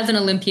relying as an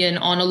Olympian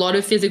on a lot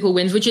of physical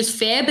wins, which is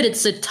fair, but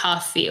it's a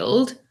tough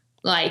field.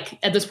 Like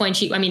at this point,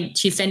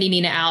 she's sending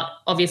Nina out.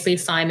 Obviously,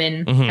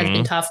 Simon has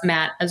been tough,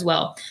 Matt as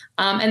well.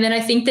 And then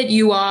I think that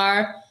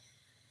you're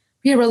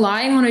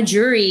relying on a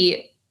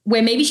jury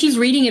where maybe she's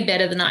reading it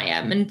better than I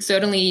am. And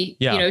certainly,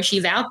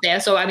 she's out there.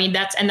 So, I mean,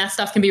 that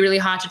stuff can be really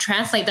hard to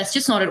translate. That's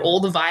just not at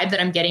all the vibe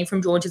that I'm getting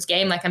from George's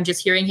game. Like, I'm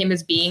just hearing him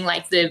as being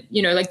like the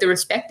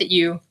respect that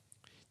you.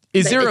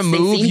 Is there a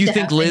move you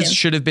think Liz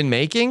should have been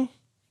making?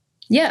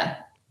 Yeah.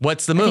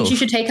 What's the move? I think she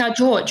should take out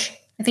George.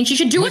 I think she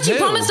should do what she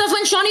promised us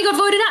when Shawnee got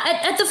voted out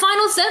at the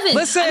final 7.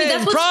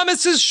 Listen,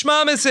 promises,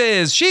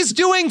 schmomises. She's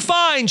doing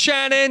fine,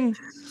 Shannon.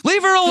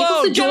 Leave her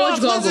alone. Get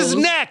off Liz's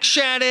neck,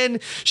 Shannon.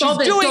 She's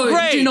doing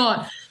great. Do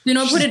not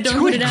put it. Don't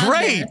put it out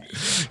great.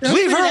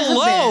 Leave her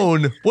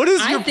alone. What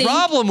is your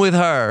problem with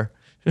her?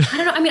 I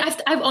don't know. I mean,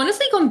 I've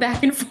honestly gone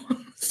back and forth.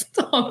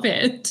 Stop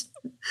it.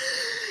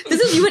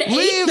 This is you at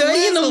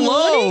 8:30 in the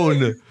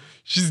morning.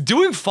 She's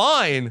doing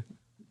fine.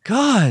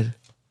 God.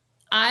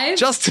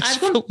 Justice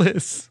for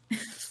Liz.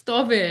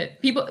 Stop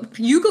it. People,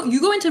 you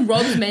go into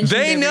Rob's mentions.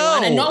 They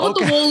know. And not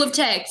with the wall of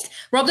text.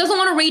 Rob doesn't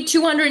want to read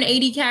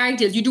 280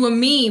 characters. You do a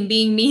meme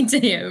being mean to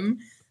him.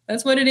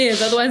 That's what it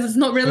is. Otherwise, it's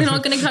not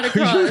going to cut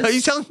across. Are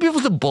you telling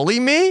people to bully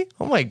me?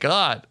 Oh, my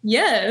God.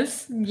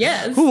 Yes.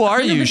 Who are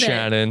 100%. You,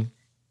 Shannon?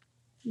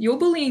 You're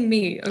bullying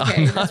me.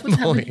 Okay. I'm not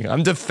bullying.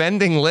 I'm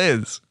defending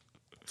Liz.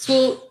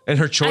 Well, and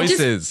her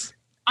choices.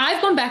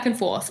 I've gone back and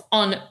forth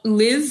on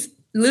Liz's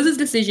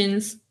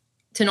decisions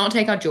to not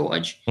take out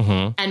George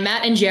and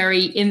Matt and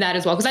Jerry in that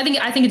as well. Because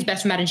I think it's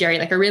best for Matt and Jerry.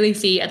 Like, I really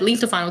see at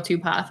least a final 2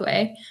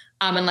 pathway.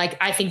 And like,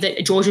 I think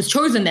that George has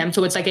chosen them.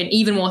 So it's like an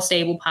even more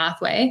stable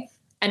pathway.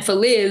 And for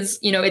Liz,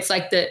 it's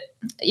like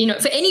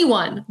for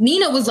anyone,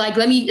 Nina was like,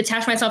 let me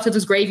attach myself to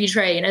this gravy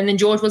train. And then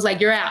George was like,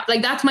 you're out.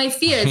 Like, that's my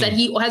fear, is that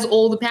he has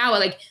all the power.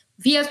 Like,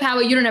 if he has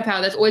power, you don't have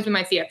power. That's always been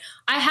my fear.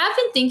 I have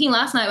been thinking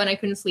last night when I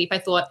couldn't sleep, I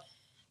thought,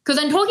 because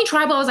I'm talking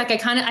tribal, I was like,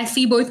 I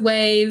see both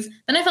ways.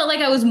 Then I felt like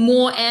I was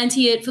more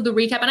anti it for the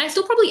recap. And I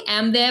still probably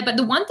am there. But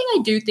the one thing I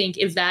do think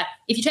is that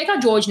if you take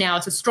out George now,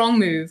 it's a strong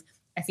move.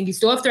 I think you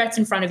still have threats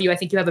in front of you. I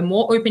think you have a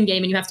more open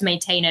game and you have to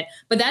maintain it.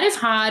 But that is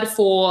hard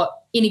for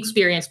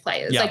inexperienced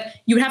players. Yeah. Like,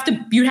 you'd have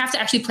to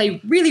actually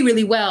play really,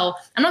 really well.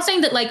 I'm not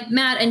saying that like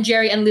Matt and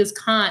Jerry and Liz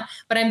can't,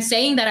 but I'm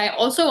saying that I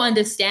also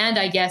understand,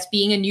 I guess,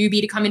 being a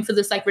newbie to come in for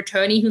this like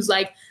returnee who's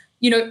like,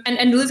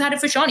 and Liz had it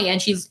for Shawnee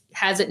and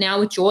has it now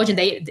with George, and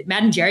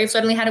Matt and Jerry have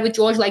certainly had it with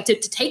George, like to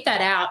take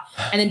that out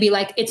and then be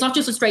like, it's not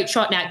just a straight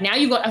shot now. Now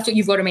you've got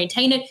to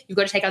maintain it. You've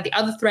got to take out the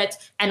other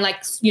threats and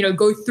like,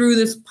 go through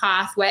this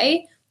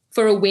pathway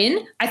for a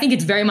win. I think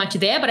it's very much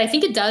there, but I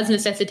think it does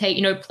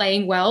necessitate,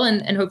 playing well,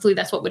 and hopefully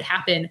that's what would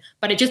happen.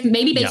 But it just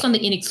maybe based on the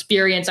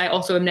inexperience, I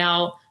also am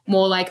now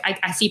more like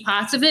I see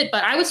parts of it,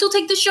 but I would still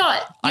take the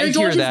shot.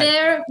 George is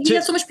there. He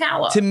has so much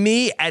power. To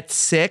me, at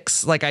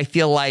 6, like I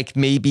feel like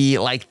maybe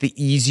like the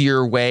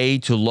easier way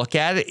to look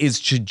at it is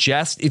to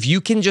just, if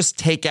you can just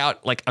take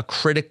out like a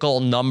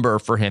critical number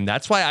for him.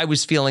 That's why I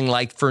was feeling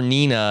like for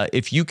Nina,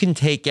 if you can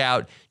take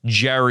out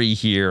Jerry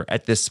here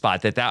at this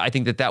spot, I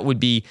think that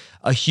would be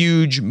a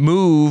huge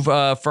move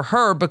for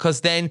her, because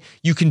then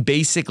you can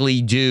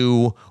basically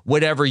do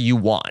whatever you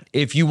want.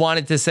 If you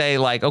wanted to say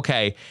like,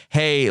 okay,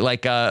 hey,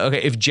 like, okay,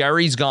 if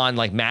Jerry's gone,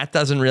 like Matt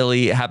doesn't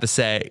really have a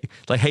say.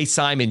 Like, hey,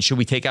 Simon, should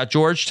we take out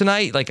George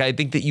tonight? Like, I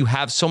think that you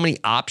have so many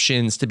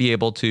options to be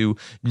able to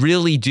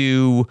really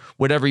do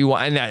whatever you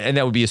want, and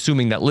that would be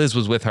assuming that Liz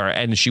was with her,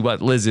 and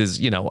Liz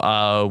is,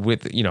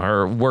 with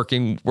her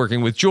working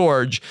with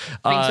George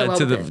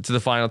to the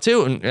final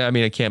 2, and I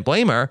mean I can't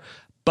blame her,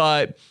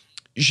 but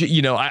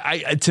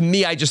to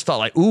me I just thought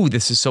like, ooh,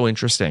 this is so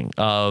interesting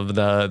of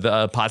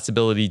the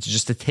possibility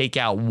to take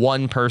out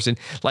one person.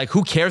 Like,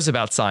 who cares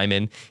about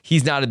Simon?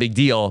 He's not a big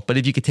deal, but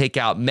if you could take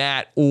out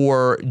Matt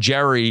or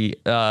Jerry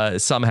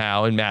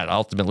somehow, and Matt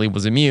ultimately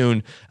was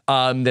immune,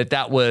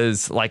 that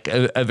was like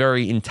a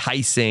very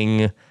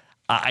enticing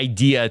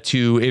idea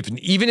to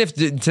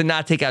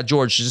not take out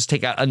George, to just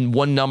take out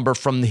one number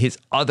from his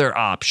other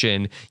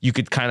option. You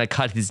could kind of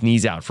cut his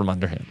knees out from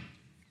under him.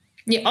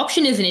 Yeah,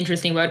 option is an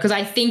interesting word, because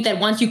I think that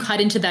once you cut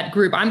into that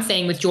group, I'm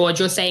saying with George,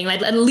 you're saying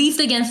like at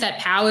least against that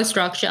power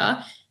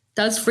structure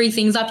does free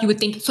things up, you would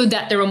think, so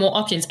that there are more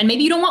options. And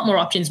maybe you don't want more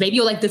options. Maybe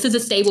you're like, this is a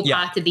stable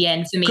path to the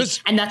end for me.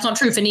 And that's not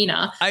true for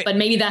Nina. But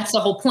maybe that's the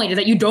whole point, is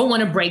that you don't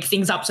want to break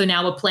things up. So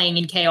now we're playing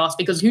in chaos,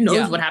 because who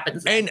knows what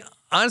happens then. And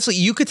honestly,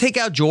 you could take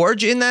out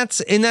George in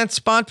that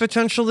spot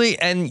potentially,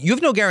 and you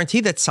have no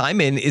guarantee that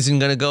Simon isn't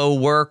going to go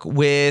work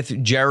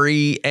with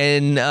Jerry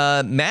and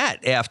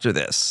Matt after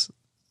this.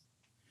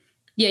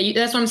 Yeah,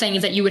 that's what I'm saying,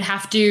 is that you would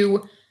have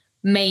to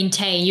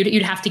maintain,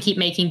 you'd have to keep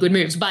making good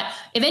moves. But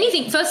if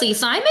anything, firstly,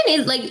 Simon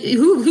is like,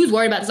 who's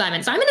worried about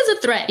Simon? Simon is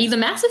a threat. He's a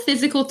massive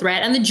physical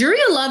threat, and the jury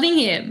are loving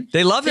him.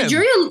 They love him.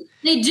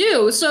 They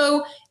do.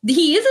 So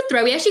he is a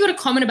threat. We actually got a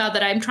comment about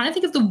that. I'm trying to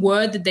think of the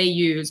word that they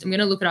used. I'm going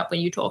to look it up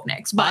when you talk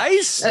next. But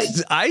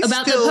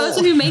about the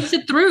person who makes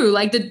it through,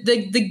 like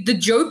the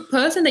joke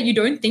person that you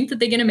don't think that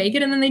they're going to make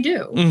it, and then they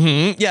do.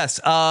 Mm-hmm.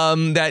 Yes.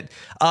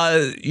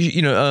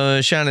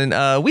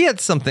 Shannon, we had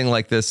something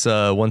like this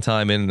one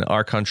time in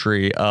our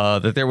country,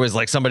 that there was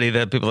like somebody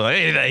that people were like,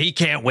 hey, he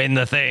can't win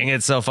the thing.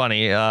 It's so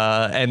funny.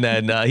 And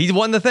then he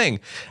won the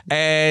thing.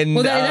 And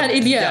well,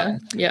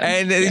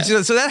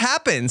 so that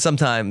happens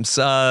sometimes.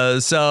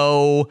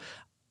 So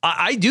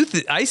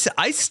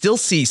I still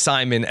see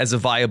Simon as a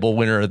viable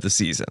winner of the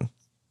season.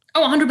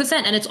 Oh, 100%.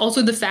 And it's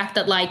also the fact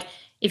that, like,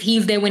 if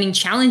he's there winning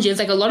challenges,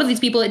 like a lot of these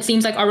people, it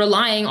seems like, are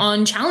relying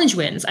on challenge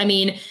wins. I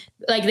mean,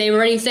 like they've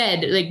already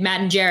said, like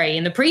Matt and Jerry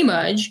in the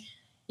pre-merge,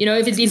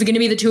 if it's going to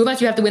be the two of us,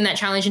 you have to win that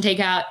challenge and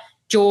take out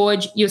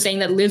George. You're saying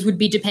that Liz would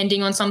be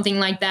depending on something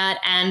like that.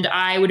 And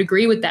I would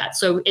agree with that.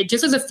 So it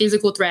just as a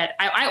physical threat,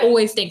 I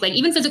always think, like,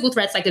 even physical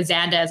threats like a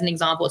Xander as an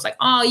example, it's like,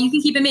 oh, you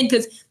can keep him in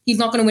because he's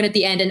not going to win at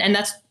the end. And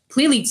that's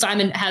clearly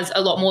Simon has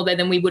a lot more there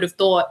than we would have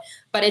thought.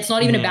 But it's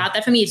not even about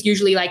that for me. It's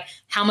usually like,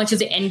 how much is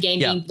the end game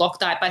being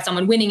blocked out by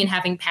someone winning and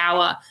having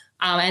power?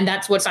 And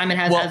that's what Simon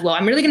has as well.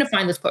 I'm really going to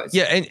find this post.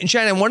 Yeah, and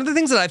Shannon, one of the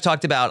things that I've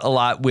talked about a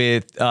lot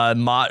with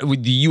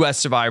the U.S.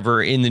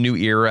 Survivor in the new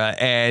era,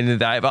 and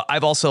that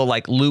I've also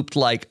like looped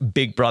like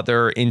Big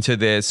Brother into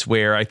this,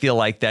 where I feel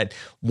like that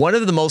one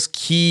of the most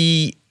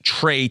key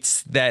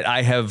traits that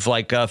I have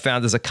like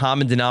found as a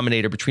common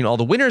denominator between all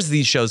the winners of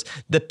these shows,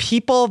 the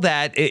people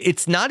that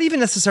it's not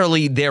even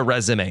necessarily their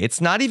resume, it's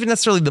not even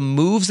necessarily the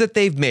moves that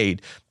they've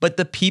made, but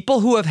the people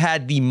who have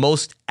had the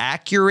most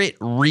accurate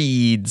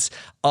reads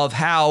of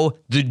how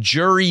the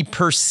jury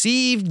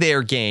perceived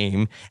their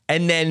game,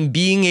 and then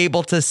being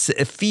able to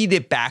feed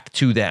it back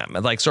to them,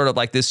 like sort of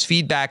like this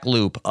feedback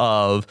loop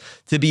of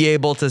to be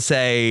able to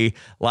say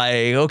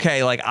like,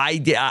 okay, like I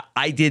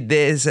did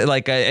this,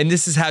 like, and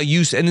this is how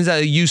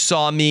you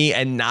saw me,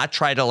 and not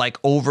try to like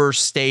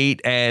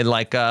overstate and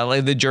like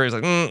the jury's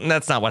like,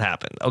 that's not what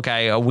happened.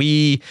 Okay,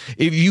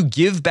 if you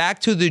give back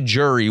to the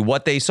jury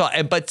what they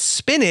saw, but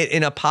spin it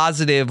in a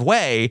positive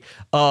way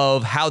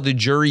of how the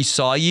jury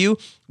saw you,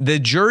 the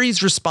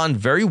juries respond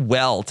very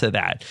well to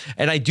that.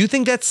 And I do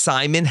think that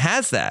Simon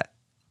has that.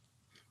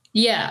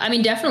 Yeah, I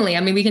mean, definitely.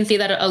 I mean, we can see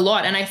that a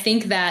lot. And I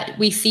think that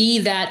we see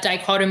that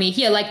dichotomy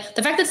here. Like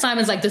the fact that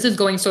Simon's like, this is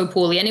going so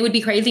poorly, and it would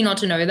be crazy not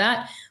to know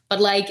that. But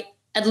like,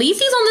 at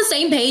least he's on the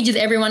same page as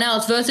everyone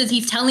else, versus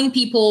he's telling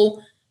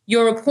people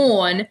you're a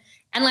pawn.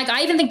 And like,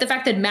 I even think the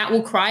fact that Matt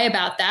will cry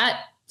about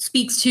that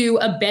speaks to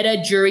a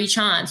better jury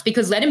chance,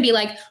 because let him be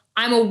like,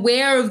 I'm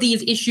aware of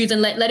these issues,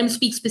 and let him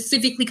speak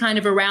specifically kind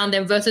of around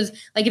them, versus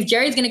like if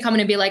Jerry's going to come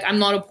in and be like, I'm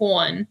not a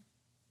pawn,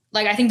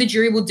 like I think the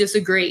jury will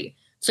disagree.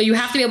 So you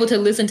have to be able to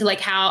listen to like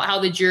how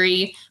the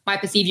jury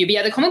might perceive you. But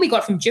yeah, the comment we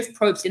got from Jif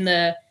Probst in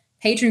the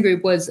patron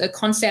group was a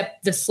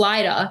concept, the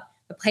slider,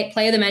 a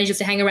player that manages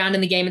to hang around in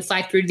the game and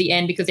slide through to the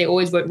end because they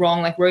always vote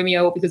wrong, like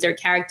Romeo, or because they're a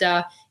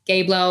character,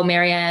 Gabriel,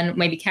 Marianne,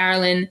 maybe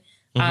Carolyn.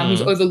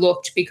 who's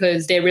overlooked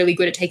because they're really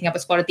good at taking up a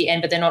spot at the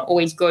end, but they're not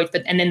always good.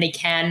 And then they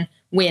can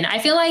win. I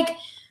feel like,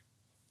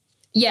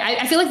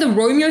 I feel like the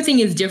Romeo thing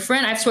is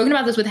different. I've spoken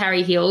about this with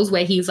Harry Heels,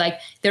 where he's like,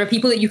 there are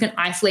people that you can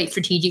isolate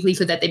strategically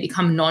so that they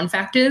become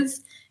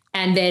non-factors,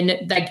 and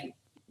then like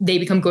they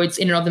become goods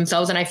in and of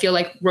themselves. And I feel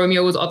like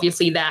Romeo was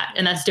obviously that,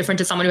 and that's different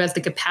to someone who has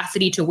the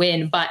capacity to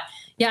win. But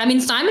yeah, I mean,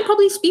 Simon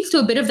probably speaks to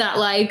a bit of that,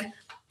 like,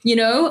 you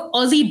know,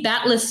 Aussie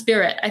battler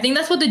spirit. I think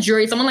that's what the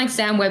jury, someone like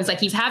Sam Webb's like,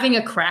 he's having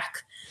a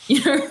crack.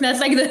 You know, that's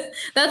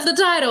the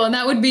title, and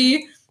that would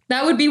be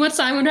what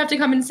Simon would have to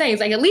come and say.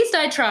 It's like, at least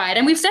I tried.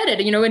 And we've said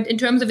it, you know, in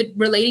terms of it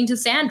relating to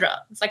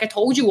Sandra. It's like, I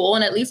told you all,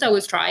 and at least I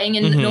was trying,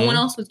 and no one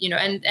else was, you know,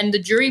 and the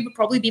jury would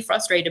probably be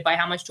frustrated by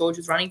how much George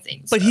was running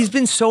things. But he's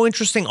been so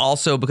interesting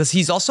also because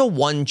he's also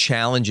won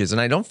challenges. And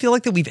I don't feel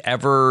like that we've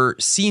ever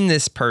seen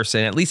this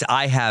person, at least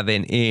I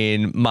haven't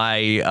in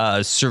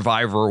my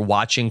Survivor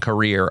watching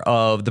career,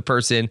 of the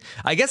person,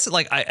 I guess,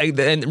 like,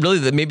 and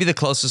really maybe the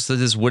closest to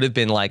this would have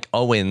been like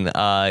Owen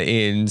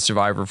in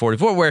Survivor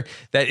 44, where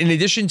that in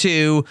addition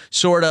to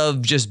sort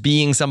of just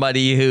being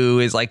somebody who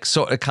is like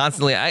so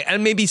constantly,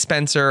 and maybe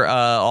Spencer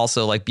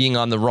also like being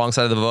on the wrong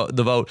side of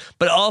the vote,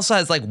 but also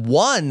has like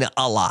won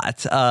a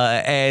lot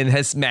and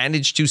has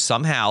managed to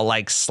somehow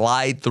like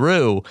slide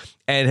through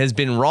and has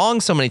been wrong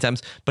so many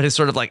times, but has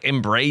sort of like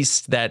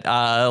embraced that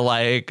I'm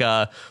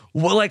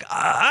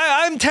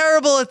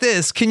terrible at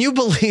this. Can you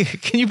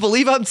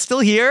believe I'm still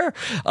here?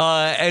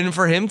 And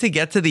for him to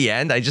get to the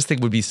end, I just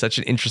think would be such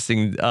an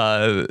interesting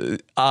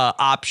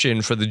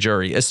option for the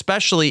jury,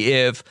 especially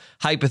if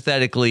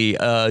hypothetically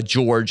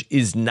George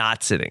is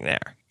not sitting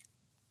there.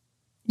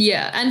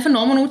 Yeah, and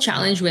phenomenal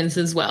challenge wins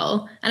as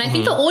well. And I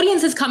think the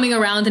audience is coming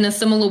around in a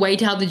similar way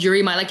to how the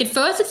jury might. Like, at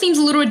first it seems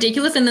a little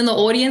ridiculous, and then the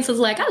audience is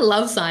like, I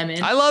love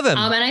Simon. I love him.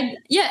 And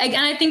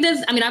I think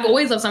I've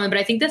always loved Simon, but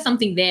I think there's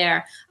something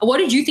there. What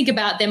did you think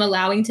about them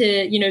allowing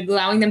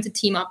them to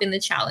team up in the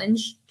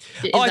challenge?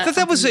 I thought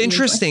that was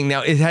interesting.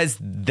 Now, has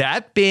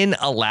that been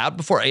allowed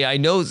before? I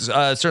know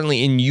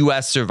certainly in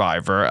U.S.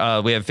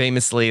 Survivor, we have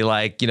famously,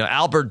 like, you know,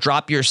 Albert,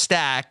 drop your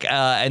stack,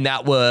 and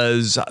that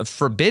was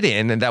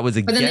forbidden, and that was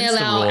against the rules. But then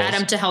they allow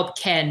Adam to help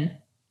Ken.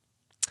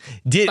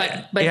 He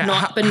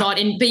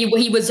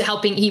was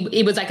helping.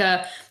 He was like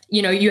a,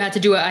 you know, you had to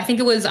do I think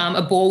it was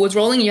a ball was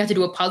rolling, and you had to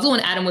do a puzzle,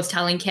 and Adam was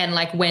telling Ken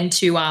like when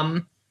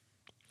to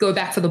go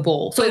back for the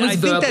ball. So it was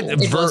verbal.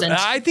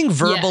 I think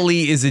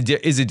verbally is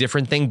a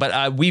different thing,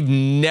 but we've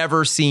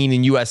never seen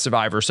in U.S.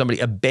 Survivor somebody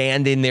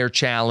abandon their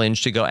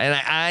challenge to go. And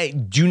I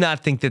do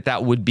not think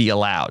that would be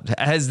allowed.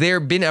 Has there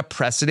been a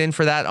precedent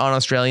for that on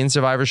Australian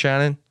Survivor,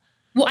 Shannon?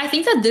 Well, I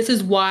think that this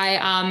is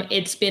why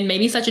it's been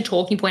maybe such a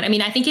talking point. I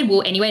mean, I think it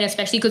will anyway, and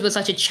especially because we're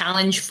such a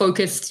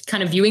challenge-focused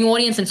kind of viewing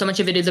audience, and so much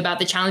of it is about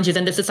the challenges,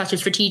 and this is such a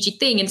strategic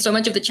thing, and so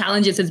much of the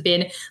challenges has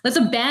been, let's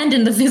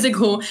abandon the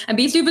physical and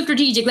be super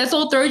strategic. Let's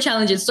all throw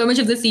challenges. So much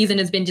of the season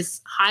has been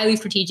just highly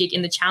strategic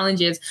in the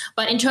challenges.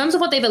 But in terms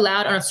of what they've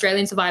allowed on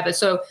Australian Survivor,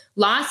 so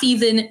last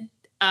season,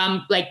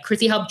 like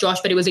Chrissy helped Josh,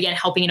 but it was again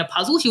helping in a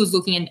puzzle. She was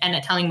looking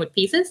and telling what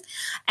pieces.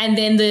 And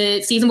then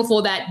the season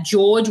before that,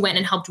 George went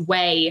and helped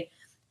Wei.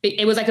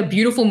 It was like a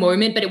beautiful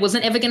moment, but it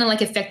wasn't ever going to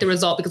like affect the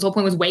result, because the whole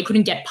point was Wei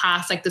couldn't get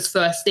past like this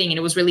first thing, and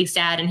it was really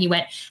sad. And he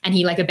went and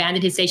he like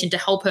abandoned his station to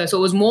help her. So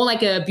it was more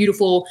like a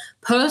beautiful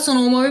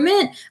personal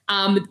moment.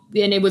 And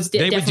it was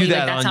definitely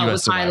like that's how it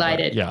was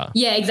highlighted.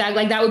 Yeah, exactly.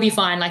 Like that would be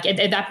fine. Like at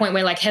that point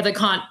where like Heather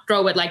can't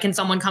throw it, like can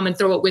someone come and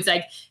throw it with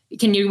like,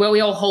 where we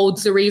all hold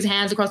Zarie's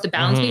hands across the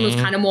balance beam, was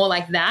kind of more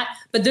like that.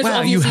 But this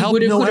obviously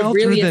would have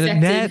really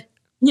affected.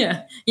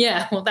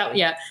 Yeah. Well,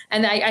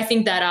 and I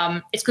think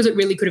that it's because it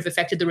really could have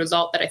affected the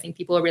result that I think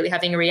people are really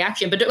having a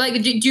reaction. But like,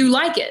 do you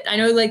like it? I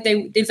know, like,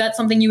 is that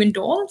something you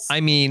endorse? I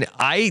mean,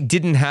 I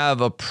didn't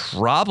have a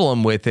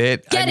problem with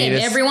it. Get him,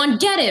 everyone,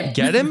 get him.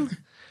 Get him.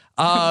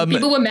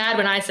 People were mad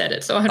when I said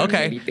it, so I don't know.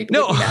 Maybe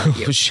people would be mad at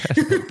you. I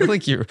feel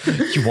like you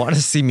want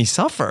to see me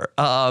suffer.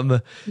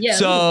 Yeah.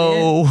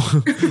 So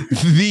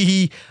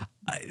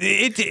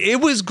It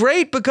was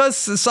great because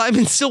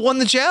Simon still won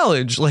the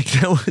challenge. Like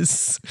that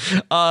was,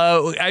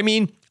 I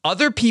mean,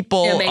 other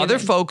people, other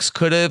folks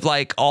could have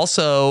like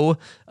also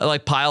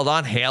like piled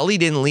on. Haley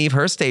didn't leave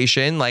her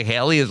station. Like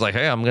Haley is like,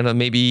 hey, I'm going to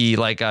maybe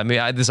like,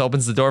 this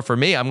opens the door for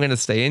me. I'm going to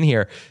stay in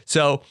here.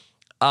 So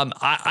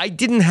I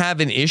didn't have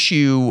an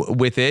issue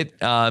with it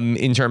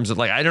in terms of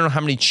like, I don't know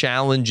how many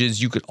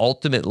challenges you could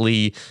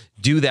ultimately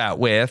do that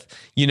with.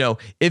 You know,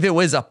 if it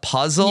was a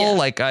puzzle,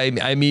 like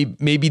I mean,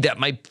 maybe that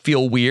might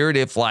feel weird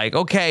if like,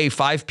 okay,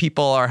 5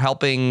 people are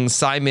helping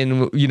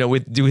Simon, you know,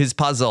 do his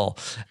puzzle.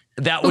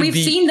 We've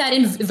seen that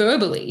in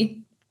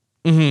verbally.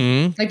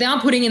 Mm-hmm. Like they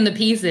aren't putting in the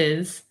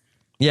pieces.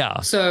 Yeah.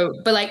 So,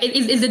 but like,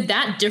 is it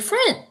that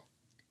different?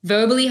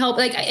 Verbally help?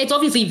 Like it's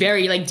obviously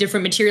very like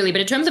different materially,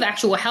 but in terms of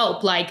actual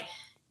help, like,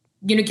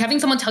 you know, having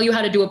someone tell you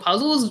how to do a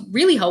puzzle is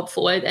really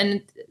helpful.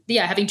 And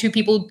yeah, having 2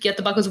 people get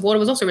the buckets of water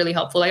was also really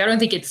helpful. Like, I don't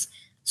think it's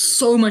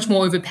so much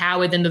more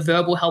overpowered than the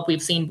verbal help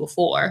we've seen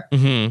before.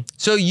 Mm-hmm.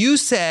 So you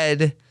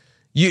said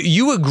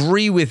you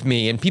agree with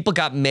me, and people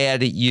got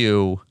mad at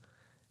you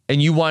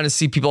and you want to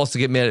see people also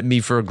get mad at me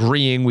for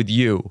agreeing with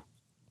you.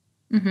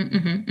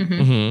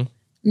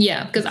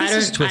 Yeah, because I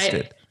don't.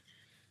 Twisted.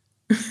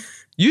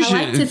 I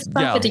like to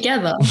stuff it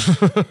together.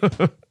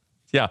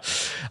 Yeah.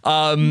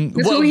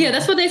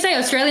 That's what they say.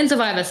 Australian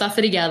Survivor,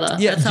 suffer together.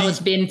 Yeah, that's how it's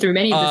been through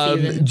many of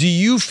the seasons. Do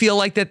you feel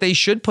like that they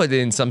should put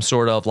in some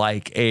sort of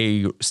like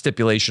a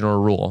stipulation or a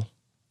rule?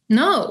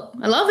 No,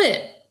 I love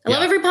it. I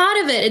love every part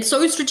of it. It's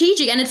so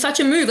strategic and it's such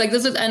a move. Like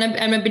this is, and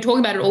I've been talking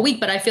about it all week,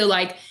 but I feel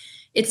like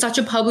it's such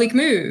a public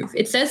move.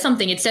 It says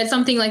something. It said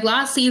something like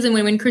last season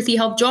when Chrissy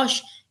helped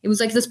Josh. It was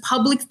like this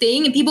public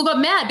thing and people got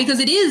mad because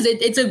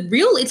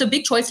it's a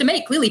big choice to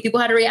make. Clearly people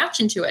had a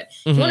reaction to it.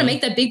 If you want to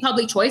make that big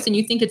public choice and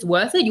you think it's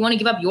worth it, you want to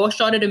give up your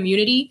shot at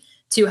immunity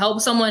to help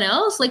someone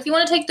else. Like if you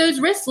want to take those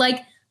risks,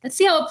 like let's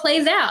see how it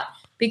plays out,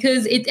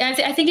 because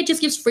I think it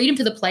just gives freedom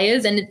to the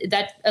players and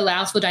that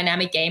allows for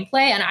dynamic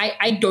gameplay. And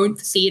I don't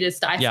see it as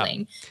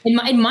stifling.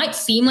 Yeah. It might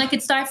seem like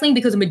it's stifling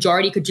because a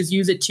majority could just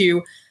use it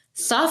to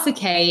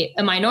suffocate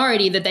a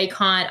minority that they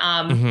can't,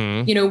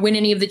 win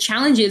any of the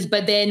challenges.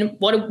 But then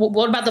what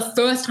about the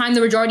first time the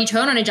majority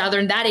turn on each other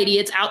and that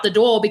idiot's out the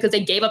door because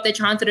they gave up their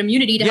chance at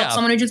immunity to help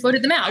someone who just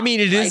voted them out? I mean,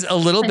 it is a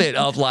little bit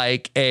of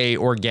like a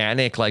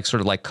organic, like sort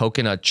of like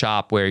coconut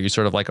chop where you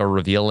sort of like are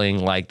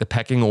revealing like the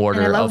pecking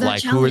order of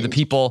like challenge. Who are the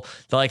people.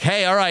 They're like,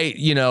 hey, all right,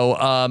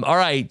 all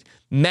right,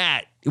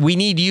 Matt, we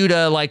need you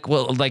to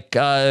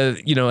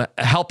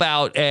help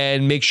out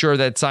and make sure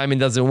that Simon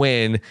doesn't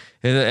win.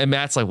 And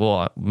Matt's like,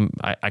 well,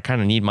 I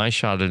kind of need my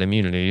shot at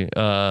immunity.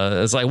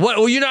 It's like, what?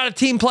 Well, you're not a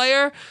team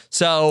player.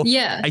 So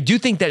I do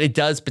think that it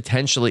does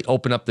potentially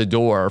open up the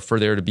door for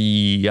there to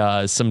be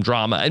some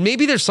drama. And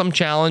maybe there's some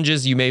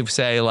challenges you may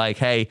say like,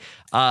 hey,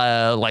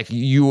 like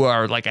you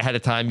are like ahead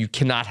of time, you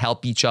cannot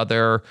help each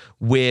other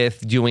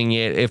with doing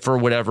it if for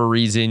whatever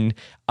reason,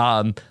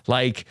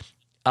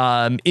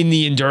 in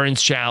the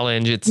endurance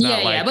challenge, it's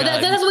not like... Yeah, but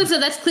that's what we've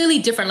said. That's clearly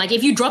different. Like,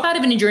 if you drop out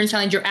of an endurance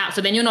challenge, you're out.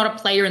 So then you're not a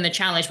player in the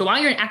challenge. But while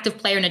you're an active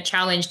player in a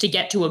challenge to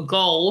get to a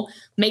goal,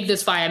 make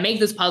this fire, make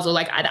this puzzle,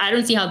 like, I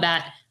don't see how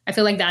that... I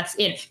feel like that's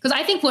it. Because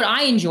I think what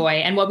I enjoy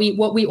and what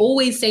we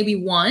always say we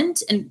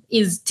want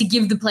is to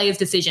give the players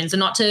decisions and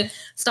not to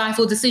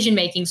stifle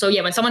decision-making. So,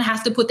 yeah, when someone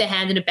has to put their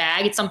hand in a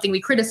bag, it's something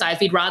we criticize.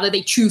 We'd rather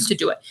they choose to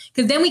do it.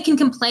 Because then we can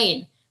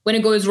complain when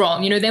it goes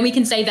wrong. Then we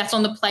can say that's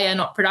on the player,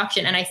 not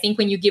production. And I think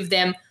when you give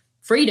them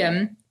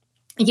freedom,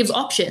 it gives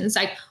options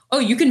like, oh,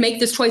 you can make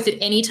this choice at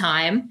any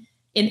time.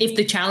 And if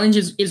the challenge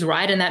is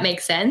right and that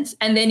makes sense.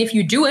 And then if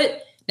you do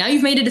it, now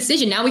you've made a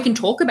decision. Now we can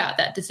talk about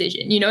that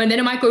decision, and then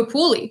it might go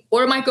poorly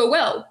or it might go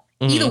well.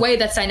 Either way,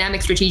 that's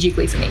dynamic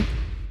strategically for me.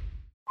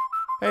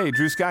 Hey,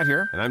 Drew Scott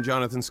here, and I'm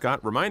Jonathan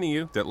Scott, reminding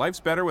you that life's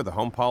better with a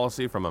home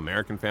policy from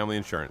American Family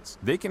Insurance.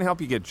 They can help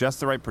you get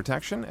just the right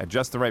protection at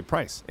just the right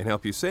price and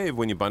help you save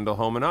when you bundle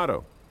home and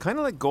auto. Kind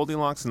of like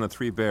Goldilocks and the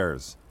Three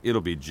Bears.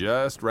 It'll be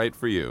just right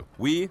for you.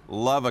 We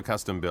love a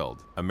custom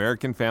build.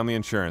 American Family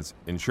Insurance.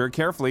 Insure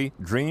carefully,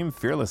 dream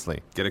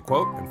fearlessly. Get a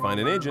quote and find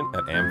an agent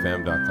at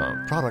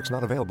amfam.com. Products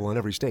not available in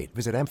every state.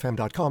 Visit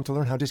amfam.com to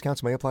learn how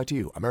discounts may apply to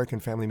you. American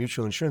Family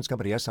Mutual Insurance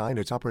Company, SI, and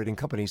its operating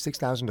company,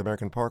 6000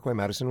 American Parkway,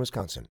 Madison,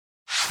 Wisconsin.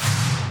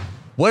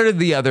 What are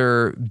the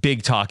other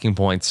big talking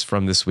points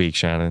from this week,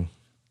 Shannon?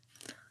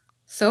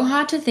 So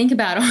hard to think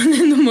about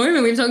in the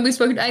moment. We've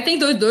spoken. I think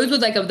those were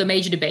like of the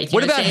major debates.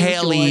 What about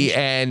Haley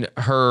and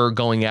her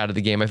going out of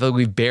the game? I feel like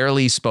we've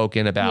barely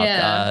spoken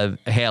about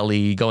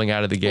Haley going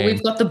out of the game. Well,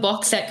 we've got the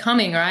box set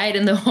coming, right?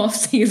 In the off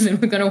season,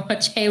 we're going to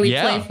watch Haley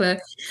play for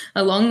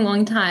a long,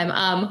 long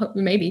time.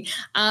 Maybe.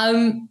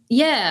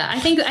 I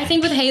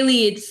think with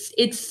Haley,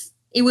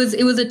 it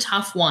was a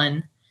tough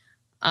one.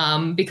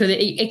 Because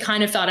it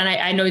kind of felt, and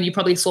I know you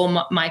probably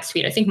saw Mike's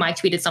tweet. I think Mike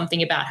tweeted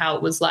something about how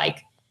it was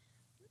like,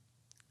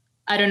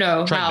 I don't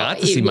know. Try not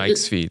to see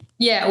Mike's feed.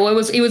 Yeah, well,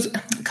 it was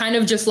kind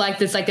of just like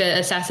this, like a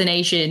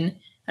assassination.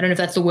 I don't know if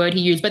that's the word he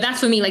used, but that's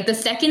for me. Like the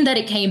second that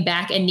it came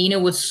back and Nina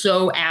was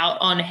so out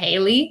on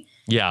Haley,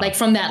 like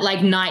from that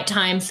like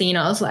nighttime scene,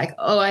 I was like,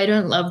 oh, I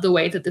don't love the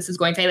way that this is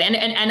going for Haley.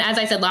 And as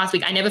I said last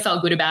week, I never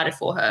felt good about it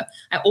for her.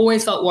 I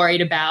always felt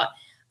worried about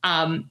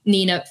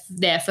Nina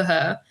there for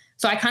her.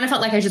 So I kind of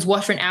felt like I just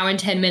watched for an hour and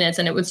 10 minutes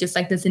and it was just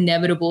like this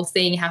inevitable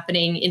thing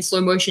happening in slow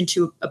motion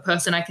to a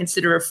person I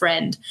consider a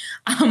friend,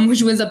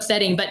 which was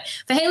upsetting. But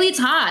for Haley, it's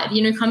hard,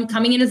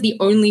 coming in as the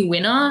only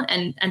winner.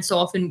 And so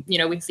often,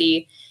 we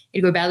see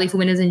it go badly for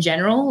winners in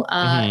general.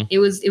 It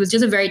was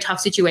just a very tough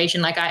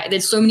situation. Like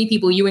there's so many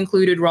people, you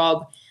included,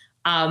 Rob,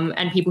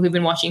 and people who've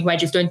been watching who I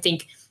just don't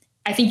think,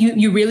 I think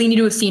you really need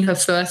to have seen her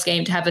first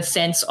game to have a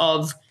sense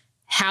of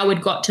how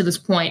it got to this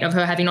point of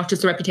her having not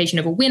just the reputation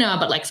of a winner,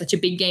 but like such a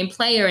big game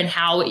player and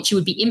how she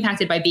would be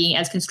impacted by being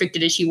as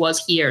constricted as she was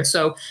here.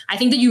 So I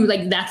think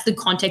that that's the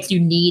context you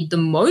need the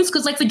most.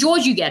 Cause like for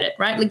George, you get it,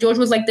 right? Like George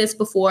was like this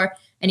before.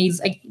 and he's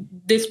like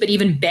this, but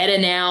even better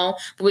now.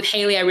 But with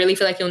Haley, I really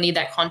feel like you'll need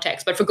that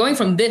context. But for going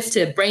from this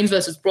to Brains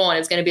versus Brawn,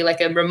 it's going to be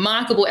like a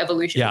remarkable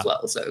evolution as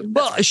well. So,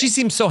 well, she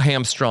seems so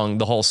hamstrung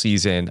the whole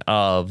season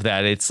of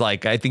that. It's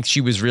like, I think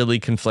she was really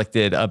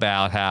conflicted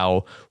about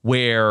how,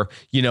 where,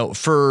 you know,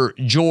 for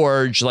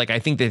George, like, I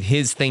think that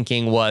his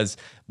thinking was,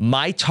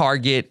 my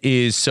target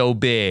is so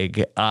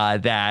big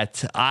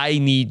that I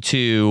need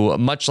to,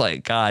 much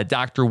like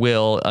Dr.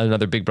 Will,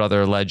 another Big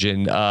Brother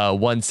legend,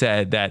 once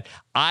said that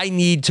I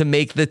need to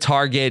make the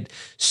target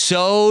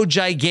so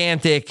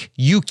gigantic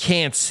you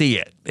can't see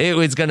it. It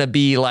was going to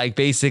be like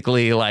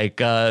basically like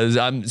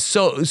I'm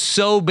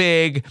so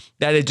big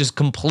that it just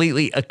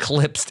completely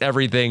eclipsed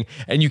everything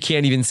and you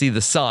can't even see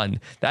the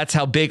sun. That's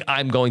how big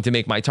I'm going to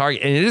make my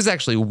target. And it has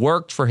actually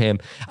worked for him.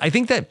 I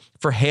think that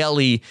for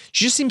Haley,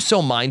 she just seems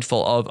so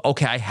mindful of,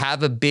 okay, I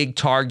have a big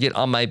target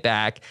on my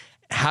back.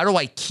 How do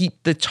I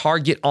keep the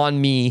target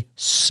on me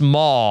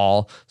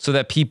small so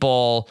that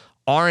people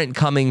aren't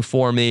coming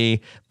for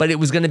me? But it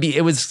was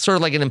sort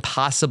of like an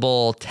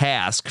impossible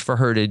task for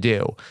her to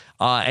do.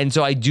 And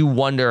so I do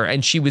wonder,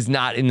 and she was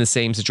not in the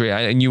same situation.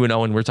 And you and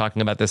Owen were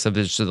talking about this, of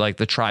this, like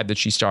the tribe that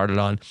she started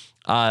on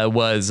that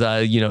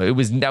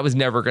was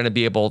never going to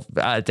be able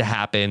to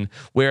happen.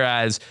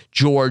 Whereas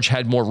George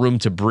had more room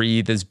to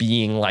breathe as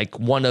being like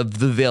one of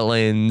the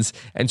villains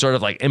and sort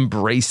of like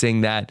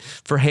embracing that.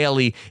 For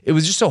Haley, it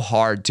was just so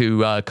hard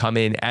to come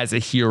in as a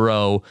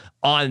hero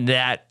on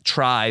that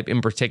tribe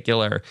in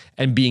particular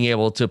and being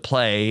able to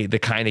play the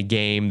kind of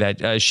game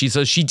that she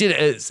did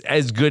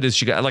as good as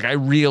she got. Like, I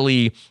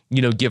really,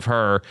 give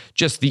her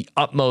just the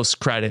utmost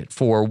credit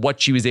for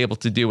what she was able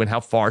to do and how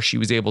far she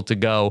was able to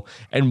go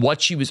and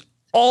what she was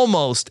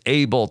almost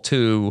able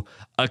to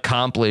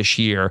accomplish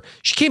here.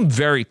 She came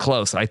very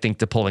close, I think,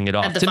 to pulling it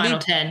off. At the final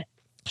 10.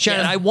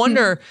 Shannon, I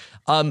wonder,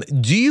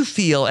 do you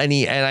feel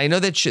any, and I know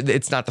that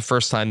it's not the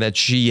first time that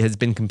she has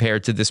been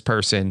compared to this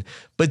person,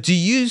 but do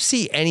you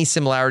see any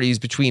similarities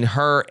between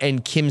her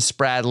and Kim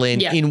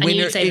Spradlin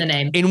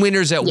in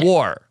Winners at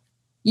War?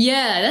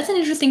 Yeah, that's an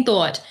interesting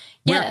thought.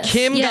 Where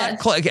Kim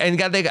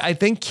I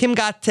think Kim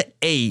got to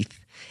 8th,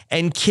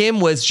 and Kim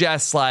was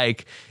just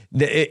like,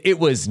 it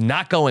was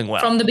not going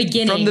well. From the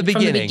beginning.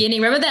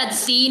 Remember that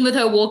scene with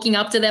her walking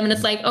up to them and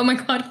it's like, oh my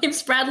God, Kim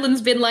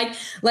Spradlin's been like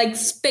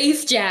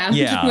Space Jam,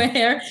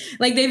 where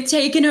like they've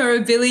taken her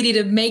ability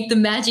to make the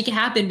magic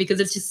happen because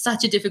it's just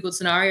such a difficult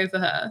scenario for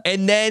her.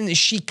 And then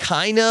she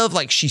kind of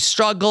like, she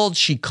struggled,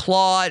 she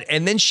clawed,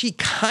 and then she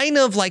kind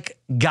of like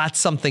got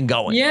something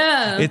going.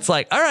 Yeah. It's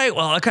like, all right,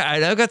 well, okay,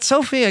 I got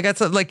Sophie, I got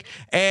something like,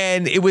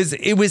 and it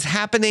was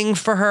happening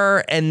for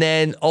her. And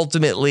then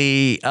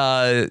ultimately,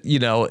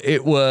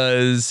 it was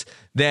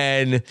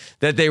then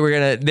that they were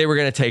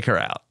gonna take her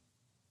out.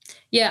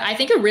 Yeah, I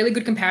think a really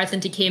good comparison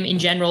to Kim in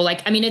general.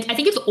 Like, I mean, I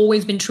think it's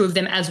always been true of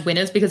them as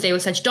winners because they were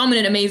such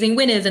dominant, amazing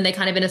winners, and they're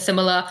kind of in a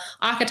similar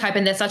archetype,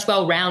 and they're such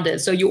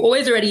well-rounders. So you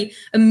always already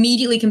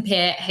immediately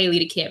compare Haley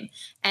to Kim,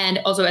 and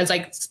also as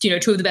like, two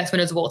of the best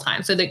winners of all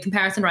time. So the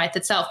comparison writes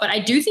itself. But I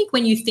do think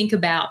when you think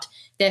about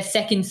their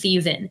second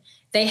season,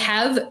 they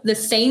have the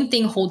same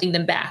thing holding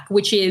them back,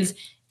 which is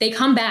they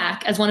come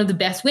back as one of the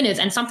best winners.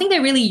 And something they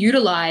really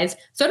utilize,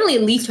 certainly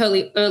at least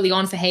early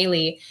on for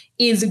Haley,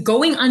 is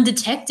going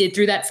undetected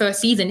through that first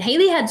season.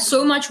 Haley had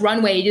so much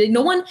runway.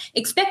 No one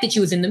expected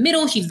she was in the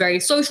middle. She's very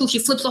social. She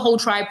flips the whole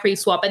tribe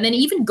pre-swap. And then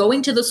even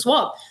going to the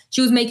swap,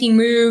 she was making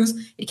moves.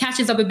 It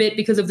catches up a bit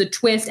because of the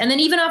twist. And then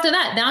even after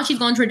that, now she's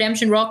gone to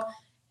Redemption Rock.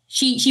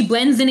 She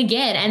blends in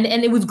again,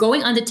 and it was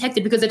going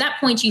undetected because at that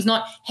point, she's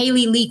not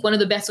Haley Leak, one of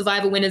the best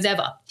Survivor winners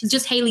ever. She's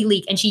just Haley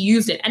Leak, and she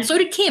used it. And so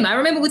did Kim. I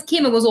remember with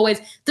Kim, it was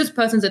always, this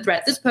person's a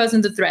threat, this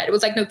person's a threat. It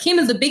was like, no, Kim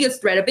is the biggest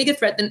threat, a bigger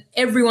threat than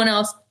everyone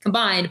else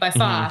combined by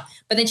far. Mm-hmm.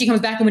 But then she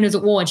comes back in Winners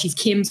at War, and she's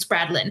Kim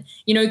Spradlin.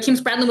 Kim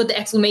Spradlin with the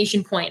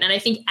exclamation point. And I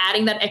think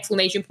adding that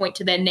exclamation point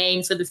to their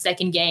names for the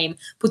second game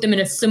put them in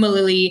a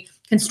similarly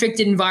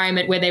constricted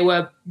environment where they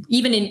were,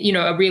 even in,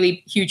 a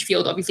really huge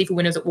field, obviously for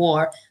Winners at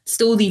War,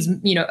 still these,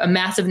 a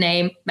massive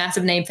name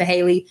for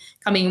Haley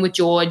coming in with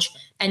George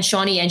and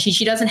Shawnee. And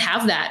she doesn't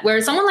have that.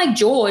 Whereas someone like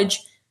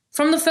George,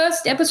 from the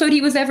first episode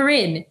he was ever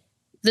in,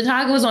 the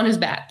tiger was on his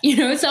back,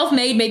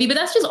 self-made maybe, but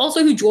that's just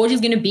also who George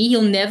is going to be.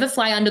 He'll never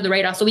fly under the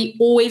radar. So he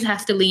always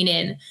has to lean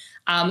in.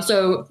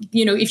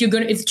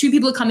 If two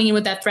people are coming in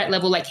with that threat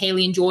level like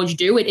Haley and George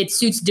do, it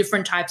suits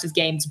different types of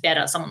games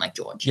better, someone like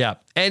George. Yeah.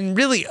 And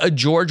really a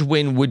George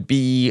win would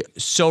be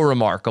so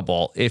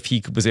remarkable if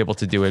he was able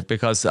to do it,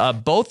 because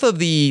both of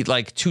the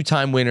like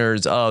 2-time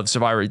winners of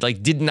Survivor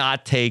did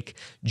not take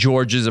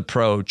George's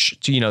approach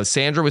to,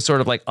 Sandra was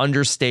sort of like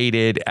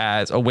understated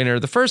as a winner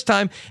the first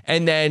time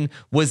and then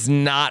was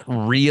not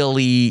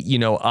really,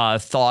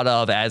 thought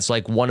of as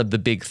like one of the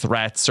big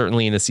threats,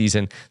 certainly in a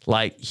season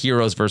like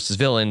Heroes versus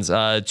Villains,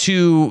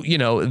 to,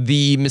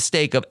 the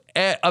mistake of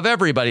of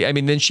everybody. I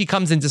mean, then she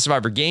comes into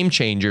Survivor Game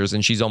Changers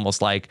and she's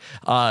almost like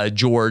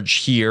George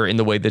here in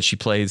the way that she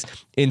plays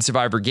in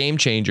Survivor Game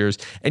Changers.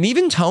 And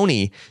even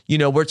Tony, you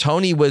know, where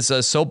Tony was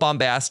so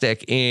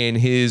bombastic in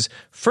his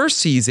first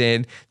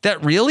season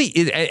that really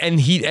is, and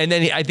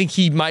then I think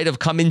he might have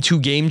come into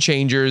Game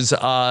Changers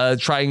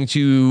trying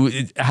to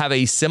have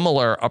a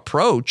similar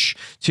approach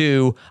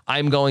to,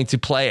 I'm going to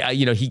play,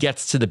 you know, he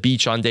gets to the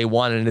beach on day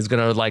one and is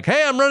going to like,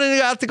 hey, I'm running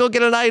out to go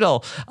get an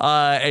idol.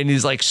 And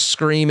he's like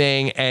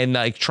screaming and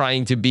like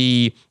trying to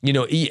be, you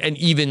know, an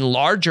even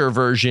larger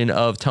version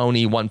of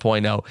Tony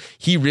 1.0.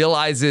 He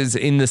realizes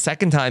in the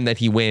second time that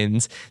he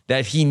wins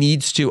that he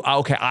needs to,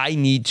 okay, I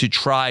need to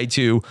try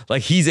to,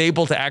 like, he's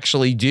able to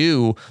actually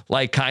do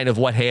like kind of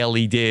what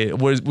Haley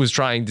was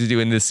trying to do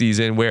in this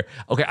season where,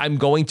 okay, I'm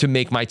going to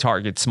make my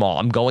target small.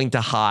 I'm going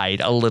to hide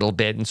a little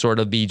bit and sort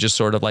of be just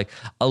sort of like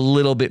a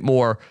little bit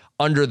more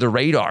under the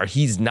radar.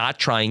 He's not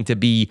trying to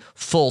be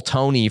full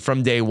Tony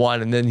from day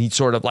one. And then he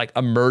sort of like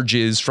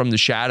emerges from the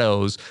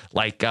shadows,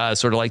 like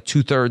sort of like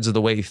 2/3 of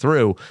the way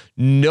through.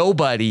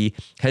 Nobody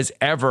has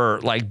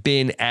ever like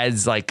been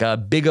as like a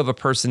big of a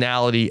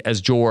personality as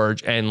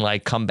George and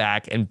like come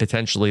back and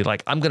potentially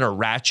like, I'm going to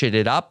ratchet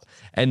it up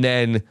and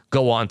then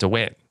go on to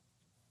win.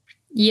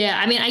 Yeah.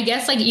 I mean, I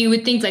guess like you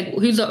would think like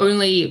who's the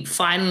only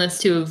finalist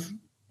to have,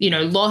 you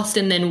know, lost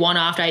and then won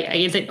after, I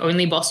guess like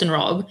only Boston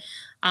Rob.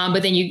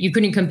 But then you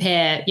couldn't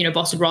compare, you know,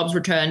 Boston Rob's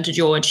return to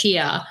George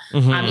here,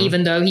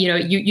 even though, you know,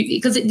 you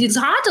because it's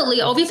hard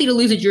to obviously to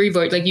lose a jury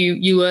vote. Like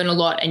you learn a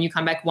lot and you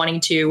come back wanting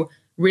to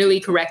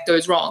really correct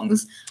those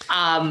wrongs.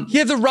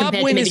 Yeah, the Rob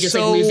win is just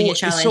so, like losing a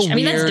challenge. I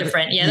mean, that's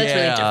different. Yeah, that's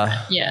really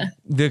different. Yeah,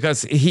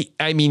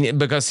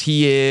 because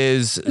he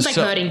is it's like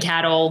herding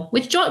cattle,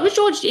 which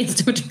George is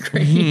to a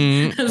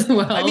degree as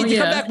well. I mean, to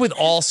come back with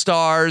all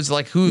stars,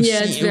 like who've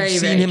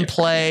seen him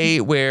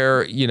play,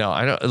 where you know,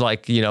 I don't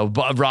like, you know,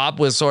 Rob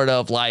was sort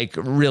of like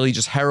really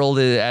just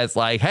heralded as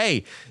like,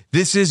 hey,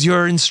 this is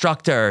your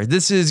instructor.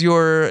 This is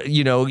your,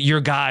 you know,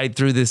 your guide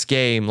through this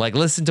game. Like,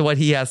 listen to what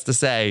he has to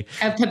say.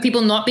 Have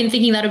people not been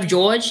thinking that of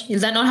George? Is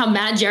that not how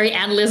Matt, Jerry,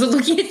 and Liz are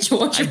looking at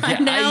George right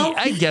now?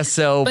 I guess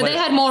so. But they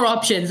had more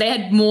options. They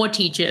had more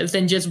teachers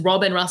than just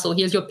Rob and Russell.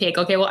 Here's your pick.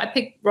 Okay, well, I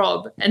picked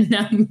Rob. And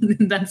now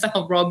that's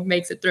how Rob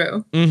makes it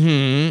through.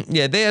 Mm-hmm.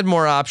 Yeah, they had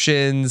more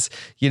options.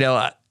 You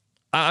know,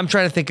 I'm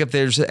trying to think if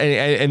there's,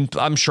 and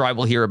I'm sure I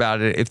will hear about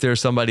it if there's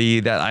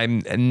somebody that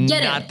I'm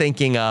not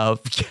thinking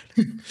of.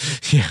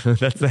 Yeah,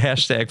 that's the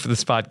hashtag for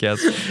this podcast.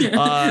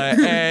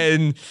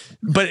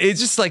 But it's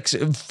just like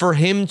for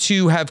him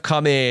to have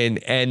come in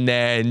and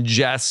then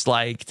just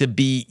like to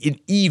be an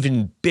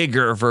even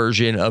bigger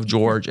version of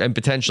George and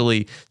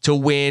potentially to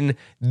win,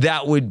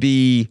 that would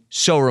be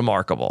so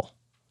remarkable.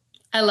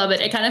 I love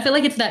it. I kind of feel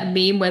like it's that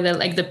meme where they're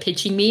like the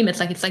pitching meme. It's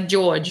like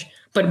George,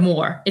 but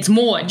more. It's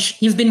Morge.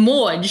 He's been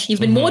Morge. He's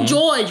been more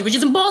George, which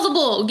is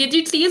impossible. Get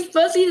you see his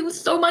first season with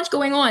so much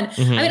going on.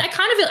 I mean, I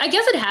kind of feel, I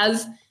guess it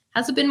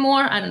has it been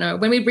more? I don't know.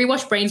 When we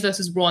rewatch Brains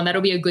versus Brawn,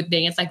 that'll be a good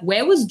thing. It's like,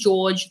 where was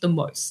George the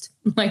most?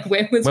 Like,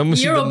 when was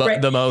he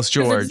the most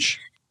George?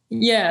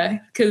 Yeah,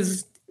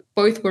 because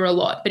both were a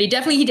lot, but I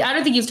don't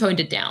think he's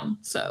toned it down.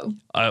 So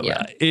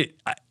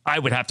I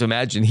would have to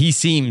imagine he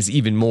seems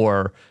even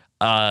more.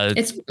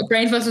 It's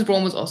Brains versus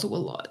Brawn was also a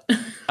lot.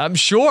 I'm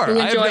sure.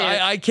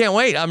 I can't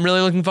wait. I'm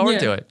really looking forward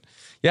to it.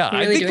 Yeah,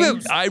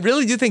 I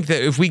really do think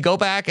that if we go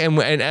back and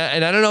I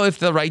don't know if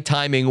the right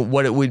timing,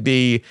 what it would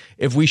be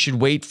if we should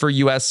wait for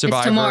U.S.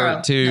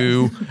 Survivor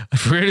to.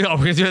 We're going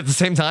to do it at the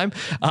same time.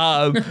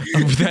 I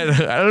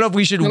don't know if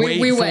we should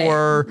wait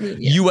for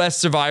U.S.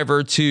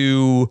 Survivor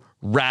to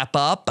wrap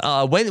up.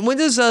 When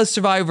does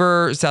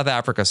Survivor South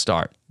Africa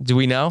start? Do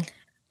we know?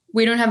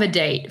 We don't have a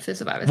date for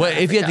Survivor South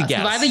Africa. If you had to guess.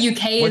 Survivor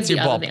UK is the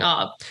other thing.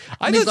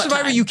 I thought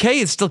Survivor UK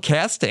is still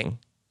casting.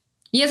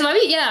 Yeah,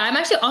 I'm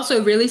actually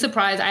also really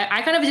surprised.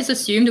 I kind of just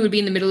assumed it would be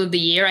in the middle of the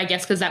year, I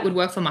guess, because that would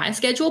work for my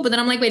schedule. But then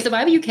I'm like, wait,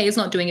 Survivor UK is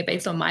not doing it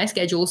based on my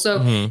schedule.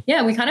 So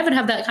yeah, we kind of would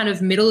have that kind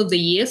of middle of the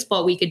year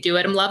spot we could do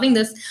it. I'm loving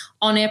this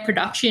on-air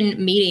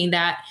production meeting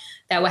that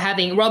we're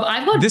having. Rob,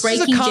 I've got this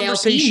breaking is a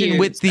conversation JLP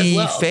with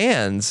the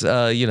fans,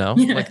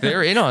 like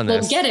they're in on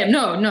this. Well, get him.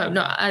 No,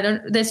 I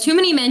don't. There's too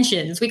many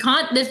mentions.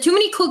 There's too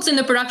many cooks in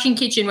the production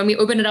kitchen when we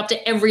open it up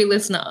to every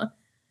listener.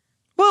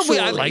 Well,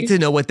 I'd like to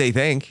know what they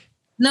think.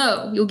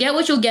 No, you'll get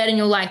what you'll get and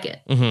you'll like it.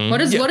 What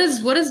does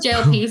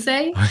JLP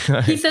say?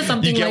 He says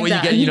something like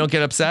that. You don't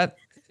get upset?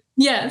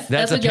 Yes,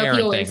 that's a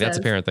parent thing. That's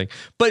a parent thing.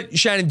 But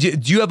Shannon, do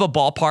you have a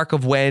ballpark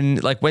of when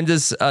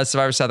does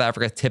Survivor South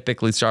Africa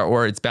typically start,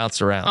 or it's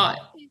bounced around?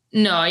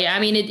 No, yeah, I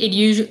mean it's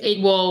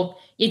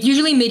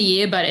usually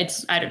mid-year, but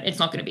it's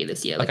not going to be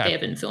this year. Like they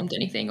haven't filmed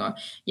anything,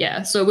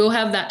 so we'll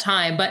have that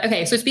time. But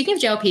okay, so speaking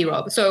of JLP,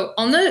 Rob, so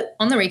on the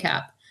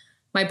recap,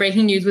 my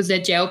breaking news was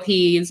that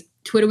JLP's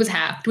Twitter was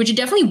hacked, which it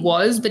definitely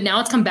was, but now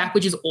it's come back,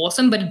 which is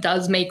awesome. But it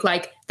does make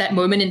like that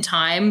moment in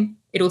time,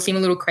 it'll seem a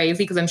little crazy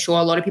because I'm sure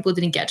a lot of people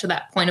didn't get to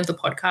that point of the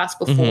podcast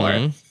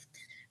before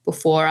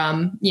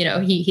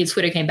his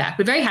Twitter came back.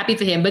 But very happy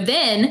for him. But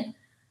then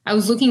I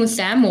was looking with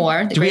Sam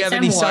Moore. Do we have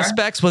any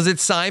suspects? Was it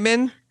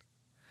Simon?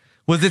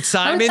 Was it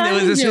Simon? Simon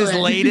Was this his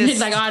doing? latest?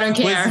 He's like, oh, I don't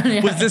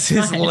care. Was this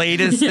his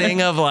latest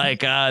thing of like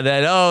that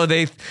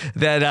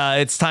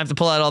it's time to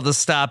pull out all the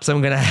stops.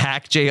 I'm gonna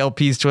hack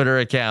JLP's Twitter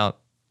account.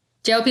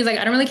 JLP's like,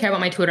 I don't really care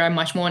about my Twitter. I'm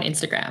much more on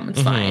Instagram.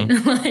 It's fine.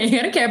 Like,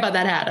 I don't care about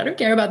that hat. I don't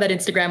care about that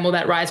Instagram or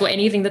that rise or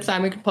anything that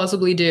Simon could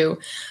possibly do.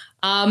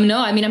 No,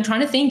 I mean, I'm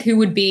trying to think who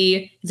would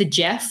be. Is it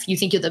Jeff? You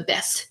think you're the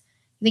best?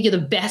 You think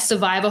you're the best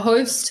Survivor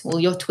host? Well,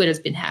 your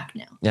Twitter's been hacked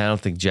now. Yeah, I don't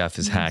think Jeff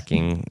is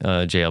hacking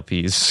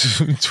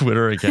JLP's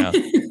Twitter account.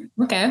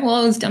 Okay,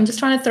 well, I'm just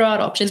trying to throw out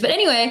options. But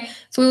anyway,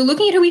 so we were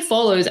looking at who he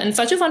follows, and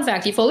such a fun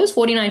fact, he follows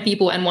 49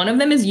 people, and one of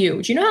them is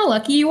you. Do you know how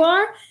lucky you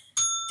are?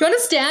 Do you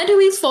understand who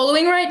he's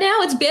following right now?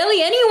 It's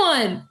barely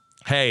anyone.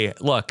 Hey,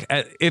 look,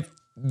 if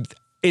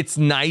it's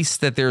nice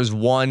that there's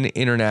one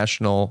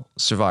international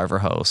Survivor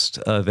host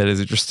that is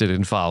interested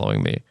in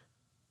following me.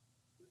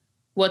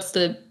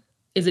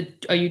 Is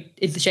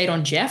the shade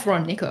on Jeff or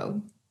on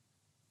Nico?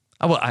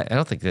 Oh, well, I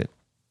don't think that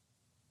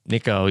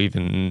Nico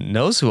even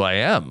knows who I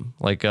am.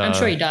 Like, I'm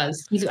sure he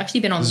does. He's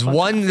actually been on this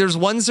podcast. There's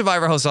one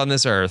Survivor host on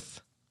this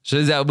earth.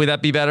 So would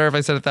that be better if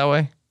I said it that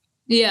way?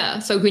 Yeah.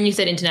 So when you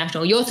said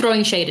international, you're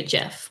throwing shade at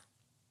Jeff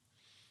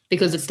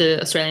because it's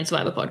the Australian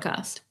Survivor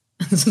podcast.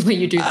 This is where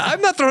you do that. I'm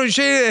not throwing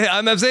shade.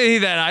 I'm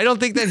saying that I don't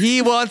think that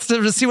he wants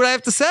to see what I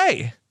have to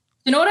say.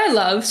 You know what I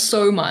love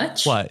so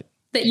much? What?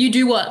 That you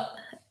do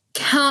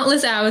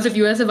countless hours of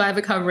US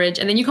Survivor coverage,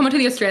 and then you come onto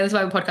the Australian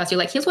Survivor podcast. You're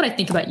like, here's what I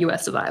think about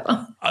US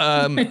Survivor.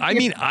 I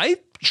mean,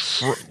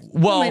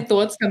 my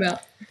thoughts come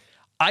out.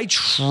 I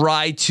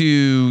try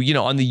to,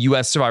 on the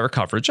U.S. Survivor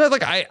coverage.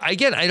 I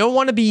don't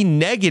want to be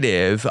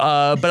negative,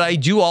 but I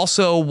do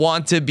also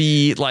want to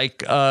be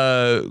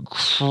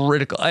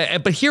critical.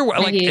 But here,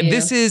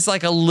 this is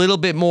like a little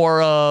bit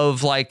more of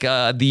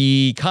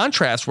the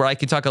contrast where I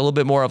could talk a little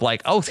bit more of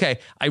okay,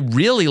 I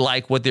really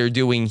like what they're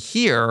doing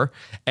here,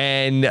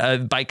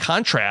 and by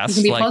contrast,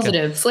 you can be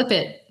positive, flip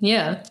it,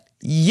 yeah.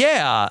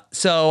 Yeah,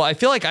 so I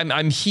feel like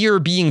I'm here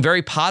being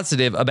very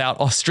positive about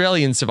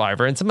Australian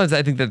Survivor, and sometimes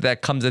I think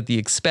that comes at the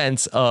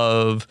expense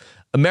of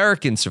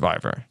American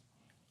Survivor.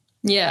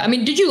 Yeah, I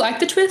mean, did you like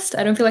the twist?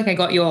 I don't feel like I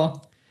got your.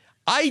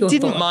 I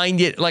didn't mind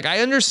it. Like, I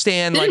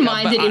understand. Didn't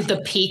mind it is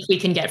the peak we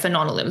can get for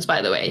non-elims,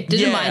 by the way.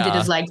 Didn't mind it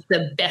as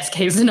the best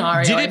case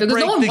scenario. Right? Because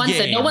no one wants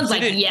it. No one's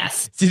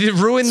yes. Did it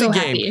ruin the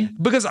game? Happy.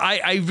 Because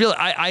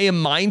I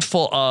am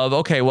mindful of,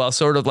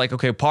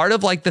 part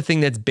of the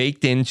thing that's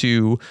baked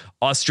into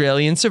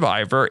Australian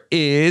Survivor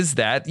is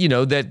that,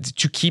 that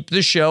to keep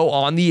the show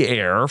on the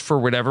air for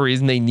whatever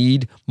reason, they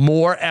need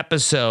more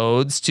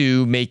episodes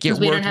to make it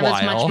worthwhile. We don't have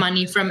as much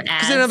money from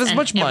ads. They don't have as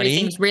much money.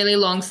 Everything's really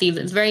long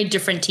seasons, very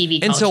different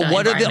TV culture. And so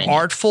what are the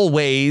artful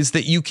ways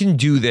that you can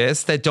do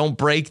this that don't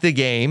break the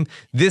game?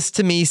 This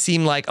to me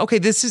seemed like, okay,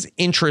 this is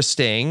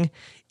interesting.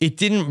 It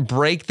didn't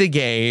break the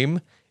game.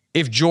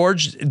 If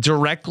George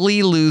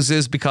directly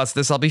loses because of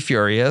this, I'll be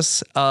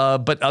furious.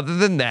 But other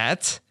than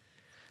that,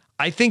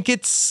 I think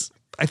it's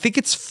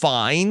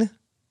fine.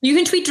 You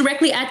can tweet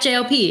directly at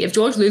JLP if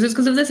George loses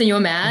because of this and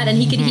you're mad,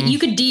 and you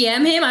could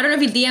DM him. I don't know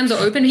if his DMs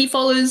are open. He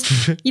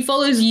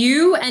follows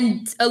you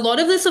and a lot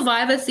of the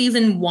Survivor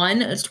season 1,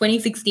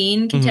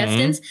 2016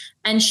 contestants,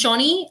 and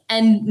Shawnee,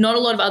 and not a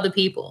lot of other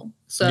people.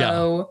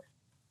 So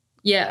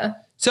yeah.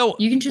 So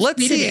you can just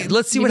let's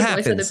see what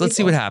happens. Let's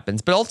see what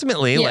happens. But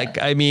ultimately,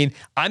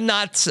 I'm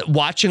not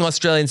watching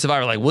Australian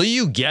Survivor. Will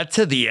you get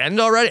to the end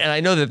already? And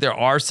I know that there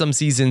are some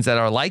seasons that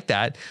are like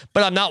that,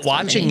 but I'm not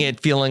watching it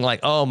feeling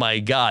like, oh my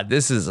God,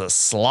 this is a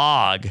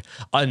slog.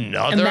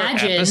 Another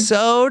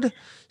episode.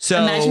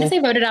 So imagine if they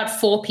voted out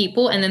 4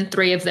 people and then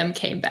 3 of them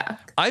came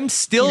back. I'm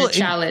still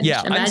challenge.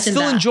 Yeah, I'm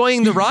still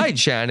enjoying the ride,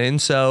 Shannon.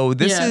 So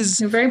this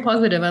is you're very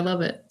positive. I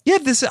love it. Yeah,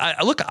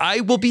 I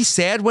will be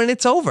sad when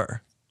it's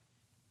over.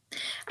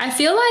 I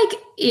feel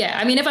like,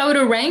 I mean, if I were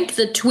to rank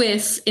the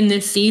twists in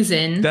this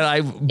season... That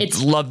I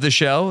love the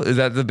show? Is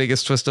that the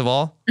biggest twist of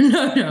all?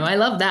 No, I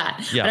love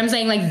that. Yeah. But I'm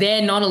saying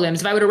they're non-elims.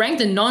 If I were to rank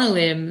the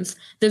non-elims,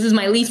 this is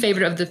my least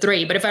favorite of the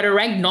 3. But if I were to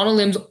rank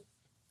non-elims,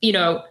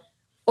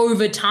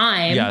 over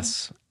time...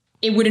 Yes.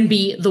 It wouldn't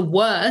be the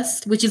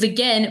worst, which is,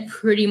 again,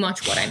 pretty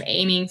much what I'm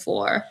aiming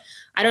for.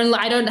 I don't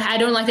like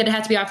that it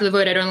had to be after the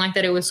vote. I don't like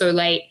that it was so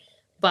late.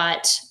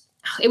 But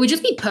it would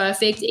just be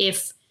perfect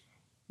if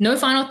no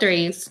final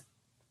 3s...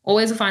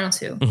 Always a final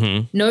 2.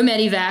 Mm-hmm. No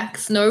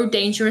medivacs, no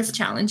dangerous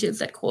challenges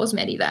that cause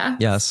medivacs.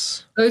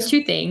 Yes. Those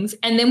 2 things.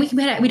 And then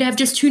we'd have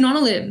just 2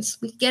 non-elims.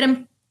 We could get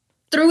them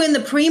through in the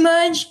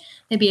pre-merge.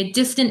 There'd be a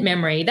distant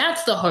memory.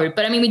 That's the hope.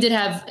 But I mean, we did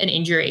have an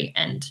injury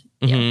and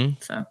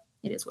so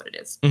it is what it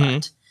is. Mm-hmm.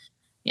 But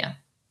yeah.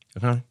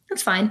 Okay.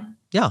 That's fine.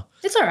 Yeah.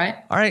 It's all right.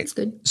 All right. It's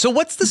good. So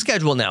what's the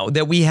schedule now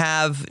that we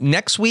have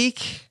next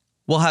week?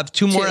 We'll have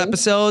 2 more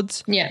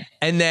episodes. Yeah.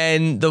 And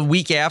then the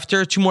week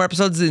after, 2 more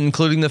episodes,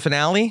 including the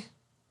finale?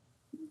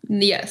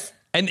 Yes.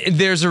 And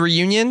there's a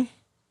reunion?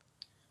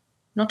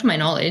 Not to my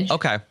knowledge.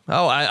 Okay.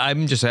 Oh,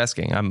 I'm just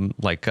asking. I'm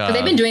like...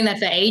 they've been doing that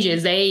for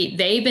ages.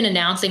 They've been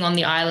announcing on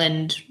the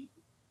island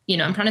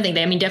I'm trying to think.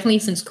 I mean, definitely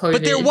since COVID.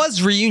 But there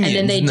was reunions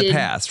in the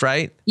past,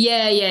 right?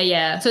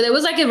 Yeah. So there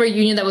was like a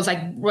reunion that was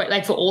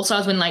like for All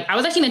Stars when like I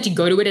was actually meant to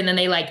go to it, and then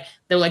they were like,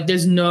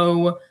 there's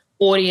no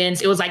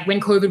audience. It was like when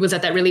COVID was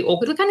at that really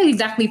awkward, kind of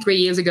exactly 3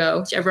 years ago,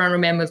 which everyone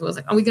remembers. Was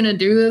like, are we gonna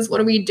do this? What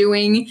are we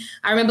doing?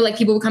 I remember like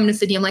people were coming to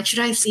Sydney. I'm like, should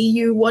I see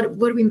you? What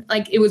do we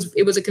like? It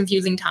was a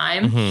confusing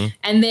time. Mm-hmm.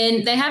 And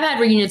then they have had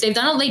reunions. They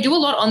do a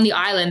lot on the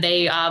island.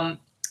 They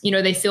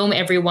they film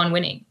everyone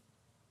winning.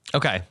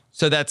 Okay.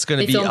 So that's going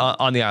to be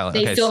on the island.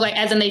 They film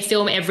they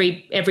film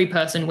every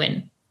person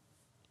win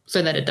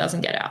so that it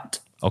doesn't get out.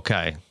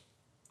 Okay.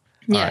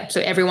 Yeah. Right. So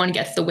everyone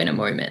gets the winner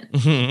moment.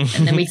 Mm-hmm.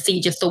 And then we see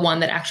just the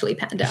one that actually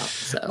panned out.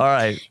 So, all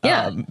right.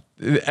 Yeah.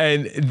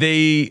 And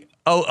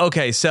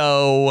okay.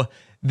 So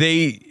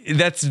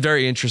that's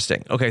very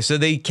interesting. Okay. So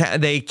they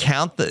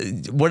count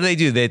what do they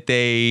do? That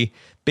they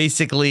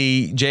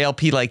basically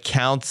JLP like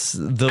counts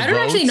the votes. I don't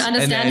actually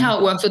understand how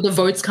it works with the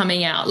votes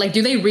coming out. Like,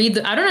 do they read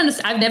I don't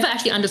understand. I've never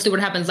actually understood what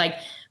happens. Like,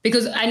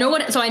 because I know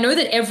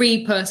that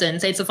every person,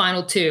 say it's the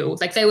final two,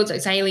 like say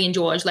it's Haley and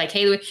George, like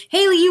Haley,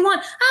 you won.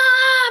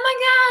 Ah, my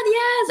God,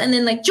 yes. And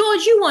then like,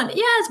 George, you won.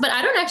 Yes. But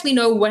I don't actually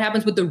know what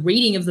happens with the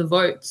reading of the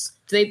votes.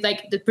 Do they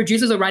like the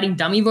producers are writing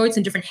dummy votes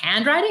in different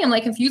handwriting? I'm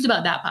like confused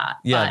about that part.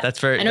 Yeah,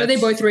 but I know they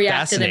both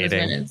react to them as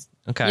winners.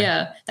 Okay.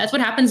 Yeah. That's what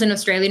happens in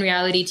Australian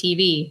reality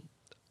TV.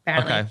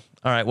 Apparently. Okay.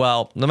 All right.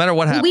 Well, no matter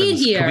what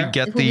happens, can we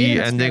get the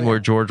ending where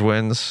George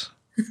wins?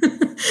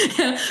 Hey,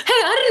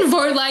 I didn't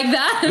vote like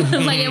that. I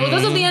was like, yeah, well,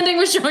 this is the ending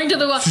we're showing to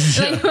the world.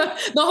 Like,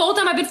 the whole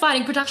time I've been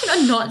fighting, production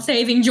are not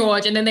saving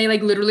George. And then they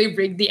like literally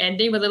rigged the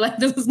ending, but they're like,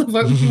 this is the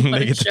vote we want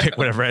They get to to pick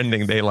whatever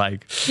ending they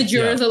like. The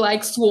jurors are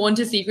like sworn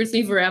to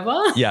secrecy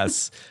forever.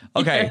 Yes.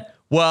 Okay. Yeah.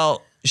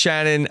 Well,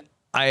 Shannon,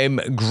 I'm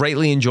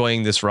greatly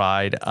enjoying this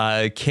ride.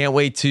 Can't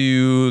wait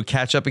to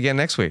catch up again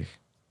next week.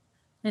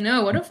 I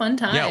know. What a fun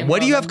time. Yeah.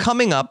 What do you have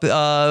coming up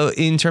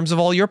in terms of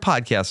all your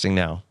podcasting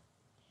now?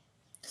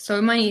 So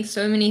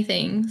many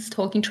things.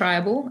 Talking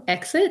Tribal,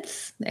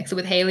 Exit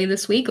with Haley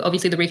this week.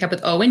 Obviously, the recap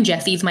with Owen.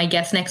 Jesse's my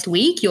guest next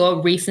week,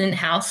 your recent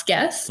house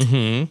guest.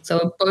 Mm-hmm. So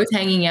we're both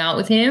hanging out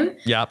with him.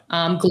 Yep.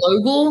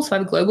 Global. So I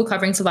have Global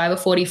covering Survivor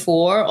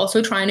 44.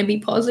 Also trying to be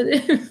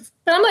positive.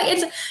 But I'm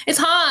like, it's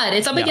hard.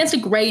 It's up against a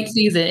great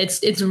season.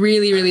 It's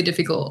really, really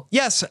difficult.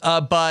 Yes,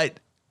 but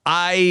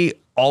I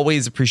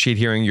always appreciate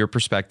hearing your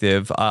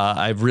perspective.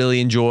 I've really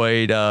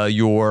enjoyed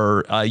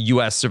your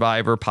U.S.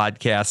 Survivor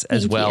podcast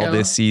as well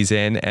this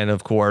season. And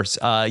of course,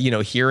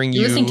 hearing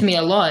you listening to me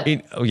a lot.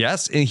 And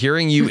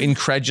hearing you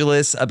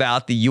incredulous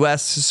about the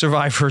U.S.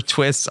 Survivor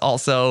twists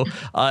also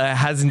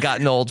hasn't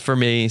gotten old for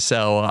me.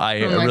 So I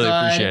really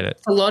appreciate it.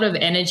 It's a lot of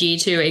energy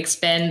to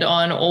expend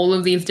on all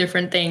of these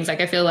different things.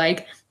 Like I feel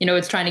like,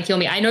 it's trying to kill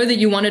me. I know that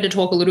you wanted to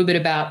talk a little bit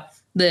about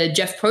the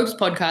Jeff Probst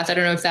podcast. I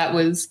don't know if that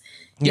was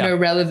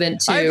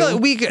relevant to.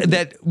 We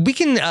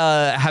can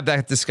have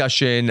that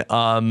discussion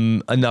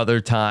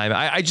another time.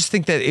 I just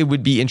think that it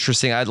would be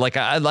interesting. I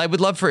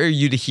would love for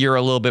you to hear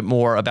a little bit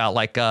more about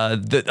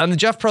on the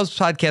Jeff Probst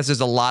podcast. There's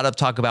a lot of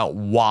talk about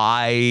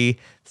why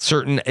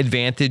certain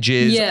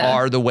advantages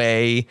are the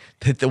way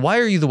that why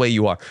are you the way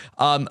you are?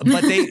 But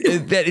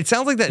that it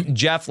sounds like that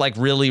Jeff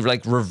really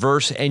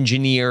reverse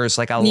engineers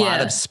a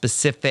lot of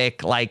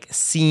specific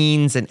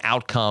scenes and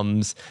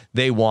outcomes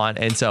they want.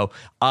 And so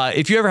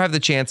if you ever have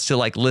the chance to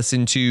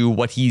listen to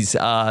what he's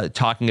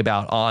talking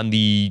about on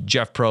the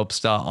Jeff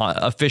Probst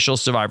official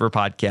Survivor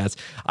podcast,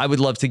 I would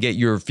love to get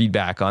your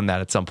feedback on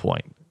that at some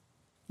point.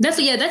 That's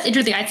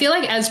interesting. I feel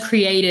like as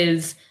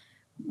creators,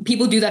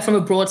 people do that from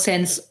a broad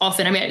sense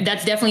often. I mean,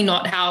 that's definitely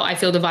not how I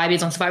feel the vibe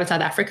is on Survivor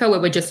South Africa, where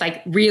we're just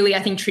really, I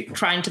think,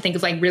 trying to think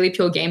of really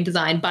pure game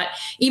design. But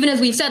even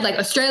as we've said,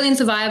 Australian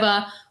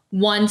Survivor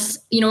wants,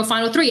 a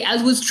final three,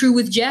 as was true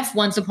with Jeff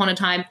once upon a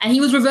time. And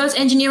he was reverse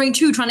engineering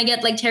too, trying to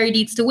get Terry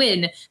Dietz to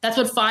win. That's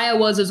what Fire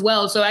was as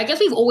well. So I guess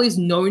we've always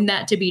known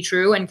that to be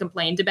true and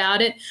complained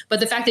about it. But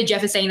the fact that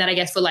Jeff is saying that, I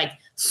guess, for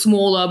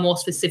smaller, more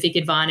specific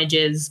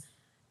advantages,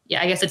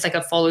 I guess it's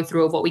a follow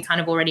through of what we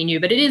kind of already knew,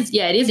 but it is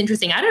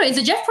interesting. I don't know. Is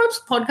the Jeff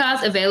Probst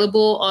podcast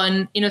available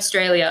in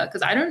Australia?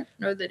 Because I don't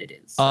know that it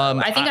is. So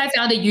I think I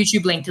found a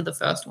YouTube link to the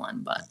first one,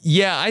 but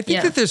I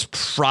think that there's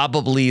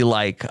probably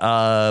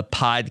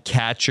pod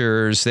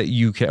catchers that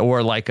you can, or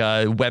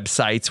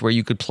websites where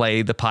you could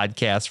play the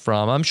podcast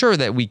from. I'm sure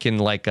that we can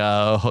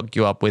hook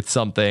you up with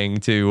something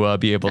to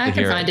be able to hear. I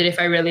can find it if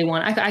I really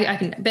want. I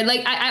can, but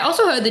I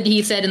also heard that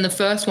he said in the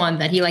first one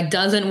that he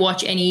doesn't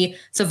watch any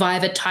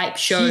Survivor type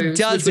shows. He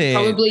doesn't.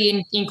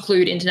 Probably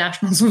include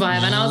International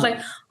Survivor. And I was like,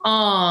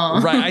 oh.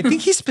 Right. I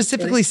think he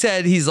specifically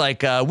said, he's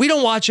we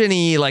don't watch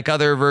any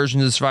other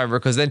versions of Survivor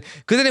because then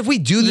if we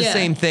do the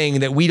same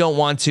thing that we don't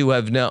want to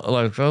have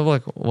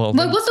well,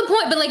 what's the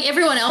point? But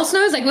everyone else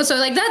knows, don't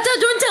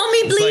tell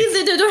me, please.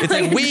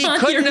 It's we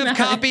couldn't have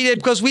copied it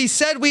because we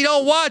said we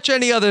don't watch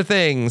any other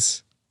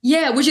things.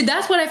 Yeah,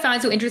 that's what I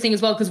find so interesting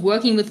as well, because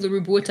working with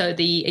LaRue Buerta,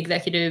 the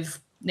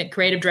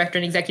creative director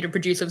and executive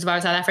producer of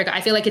Survivor South Africa,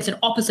 I feel like it's an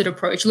opposite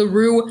approach.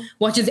 LaRue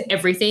watches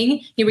everything.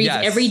 He reads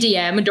every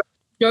DM.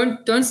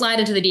 don't slide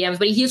into the DMs,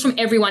 but he hears from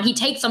everyone. He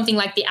takes something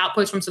like the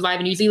Outpost from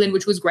Survivor New Zealand,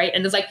 which was great.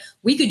 And there's like,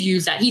 we could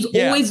use that. He's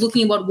always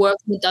looking at what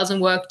works and what doesn't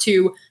work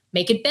to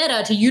make it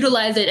better, to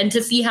utilize it and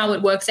to see how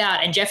it works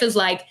out. And Jeff is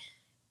like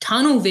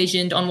tunnel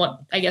visioned on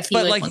what I guess he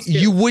wants to do.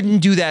 You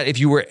wouldn't do that if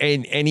you were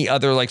in any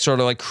other like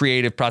sort of like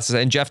creative process.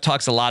 And Jeff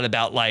talks a lot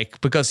about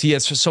like, because he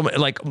has so many,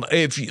 like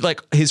if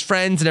like his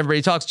friends and everybody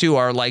he talks to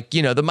are like,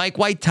 you know, the Mike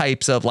White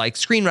types of like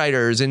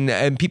screenwriters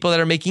and people that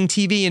are making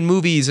TV and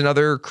movies and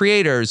other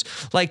creators.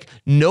 Like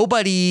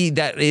nobody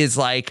that is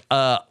like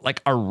a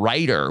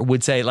writer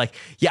would say like,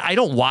 yeah, I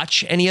don't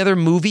watch any other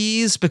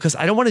movies because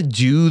I don't want to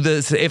do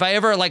this. If I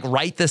ever like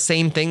write the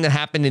same thing that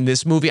happened in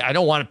this movie, I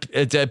don't want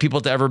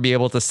people to ever be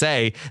able to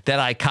say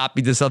that I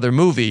copied this other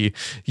movie.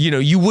 You know,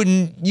 you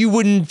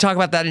wouldn't talk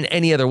about that in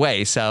any other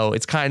way. So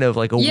it's kind of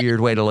like a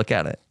weird way to look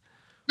at it.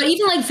 But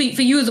even like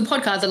for you as a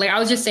podcaster, like I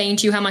was just saying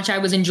to you how much I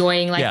was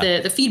enjoying like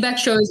the feedback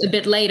shows a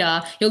bit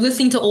later. You're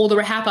listening to all the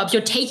wrap ups,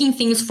 you're taking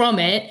things from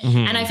it.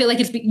 And I feel like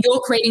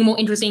you're creating more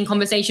interesting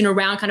conversation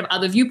around kind of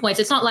other viewpoints.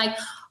 It's not like,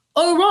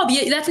 oh, Rob,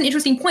 yeah, that's an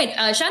interesting point.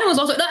 Shannon was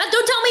also, don't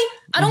tell me.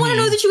 I don't want to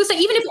know that you were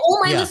saying, even if all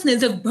my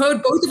listeners have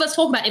heard both of us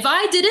talk about it, if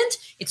I didn't,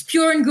 it's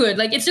pure and good.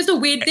 Like, it's just a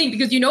weird thing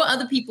because, you know,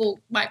 other people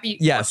might be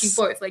watching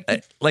both.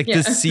 Like,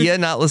 does Sia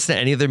not listen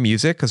to any of their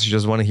music because she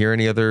doesn't want to hear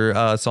any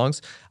other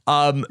songs?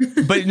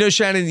 But no,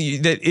 Shannon,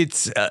 that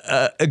it's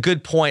a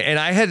good point. And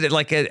I had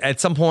like at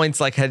some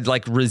points like had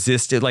like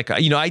resisted, like,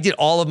 you know, I did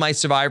all of my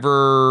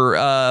Survivor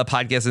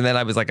podcasts and then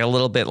I was like a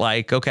little bit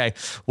like, okay,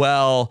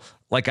 well,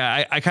 like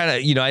I kind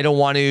of, you know, I don't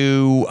want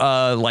to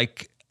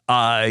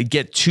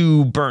get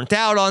too burnt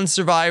out on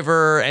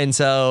Survivor. And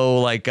so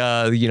like,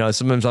 you know,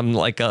 sometimes I'm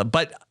like,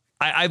 but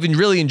I've been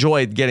really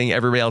enjoyed getting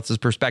everybody else's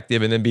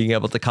perspective and then being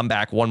able to come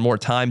back one more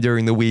time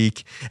during the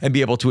week and be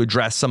able to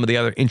address some of the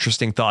other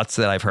interesting thoughts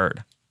that I've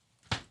heard.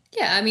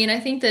 Yeah. I mean, I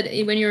think that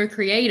when you're a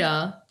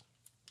creator,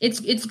 it's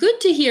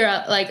good to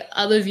hear like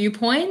other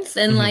viewpoints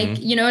and like,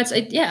 you know, it's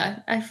like,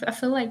 I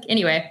feel like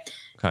anyway.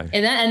 Okay.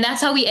 And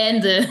that's how we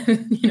end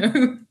the, you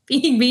know,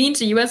 being mean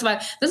to US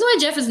Survivor. That's why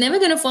Jeff is never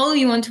going to follow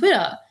you on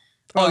Twitter.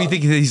 Oh, you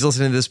think he's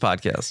listening to this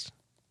podcast?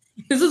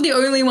 This is the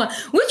only one.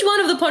 Which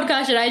one of the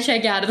podcasts should I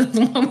check out? Is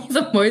the one with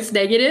the most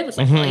negative? It's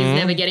like, oh, he's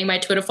never getting my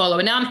Twitter follow.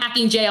 And now I'm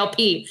hacking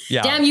JLP.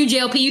 Yeah. Damn you,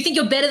 JLP. You think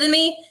you're better than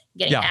me?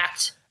 Getting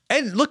hacked.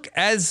 And look,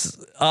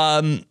 as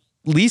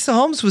Lisa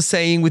Holmes was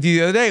saying with you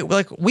the other day,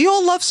 like, we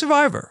all love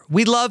Survivor.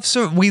 We love.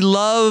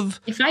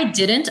 If I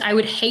didn't, I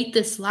would hate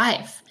this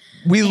life.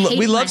 We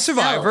love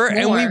Survivor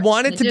and we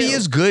want it to be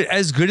as good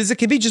as it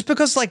can be. Just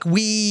because like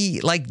we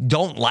like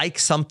don't like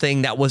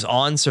something that was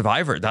on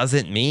Survivor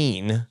doesn't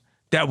mean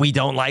that we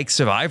don't like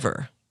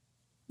Survivor.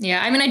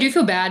 Yeah, I mean, I do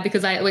feel bad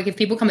because I like if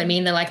people come at me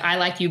and they're like, I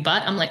like you,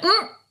 but I'm like,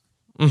 I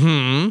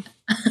don't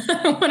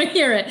want to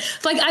hear it.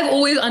 It's like I've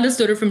always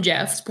understood it from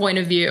Jeff's point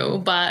of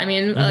view, but I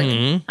mean, like,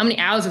 how many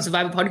hours of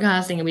Survivor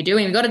podcasting are we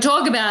doing? We got to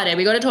talk about it.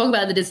 We got to talk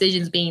about the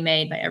decisions being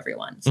made by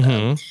everyone.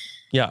 So.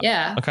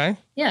 Yeah. Okay.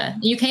 Yeah.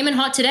 You came in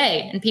hot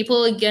today and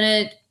people are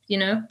going to, you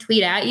know,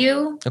 tweet at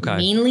you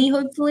meanly,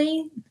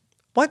 hopefully.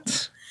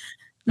 What?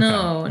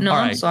 No, I'm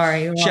right.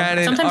 Sorry. Well,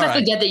 Shannon, sometimes I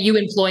forget that you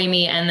employ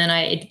me and then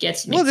it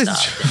gets mixed up.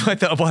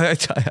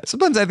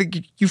 Sometimes I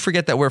think you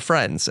forget that we're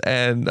friends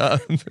and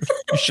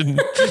you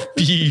shouldn't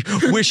be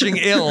wishing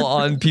ill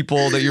on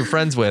people that you're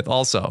friends with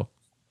also.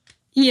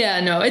 Yeah,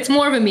 no, it's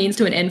more of a means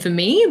to an end for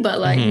me, but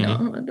like,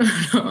 no,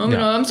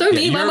 I'm so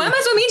mean. Why am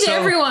I so mean to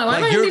everyone? Why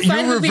am I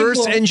you're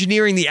reverse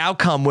engineering the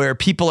outcome where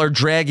people are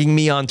dragging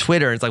me on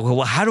Twitter. It's like,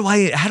 well, how do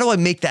I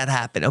make that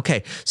happen?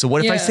 Okay, so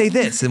what if I say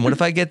this and what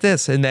if I get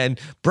this? And then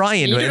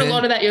Brian, you did a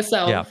lot of that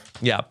yourself.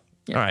 Yeah.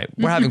 All right.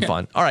 We're having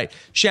fun. All right.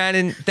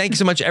 Shannon, thank you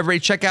so much. Everybody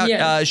check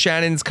out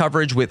Shannon's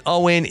coverage with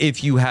Owen.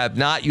 If you have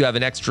not, you have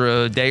an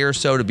extra day or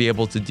so to be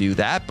able to do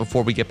that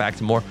before we get back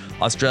to more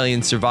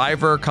Australian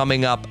Survivor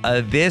coming up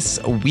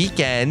this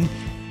weekend.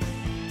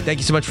 Thank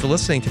you so much for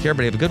listening. Take care,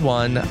 everybody. Have a good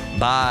one.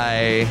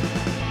 Bye.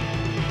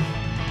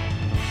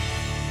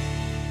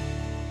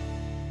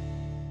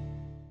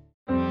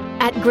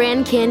 At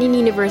Grand Canyon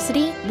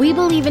University, we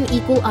believe in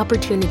equal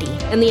opportunity,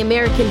 and the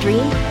American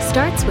dream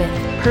starts with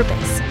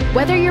purpose.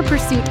 Whether your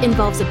pursuit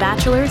involves a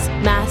bachelor's,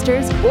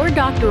 master's, or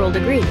doctoral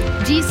degree,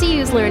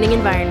 GCU's learning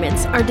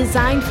environments are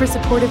designed for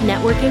supportive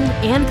networking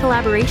and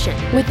collaboration.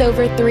 With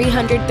over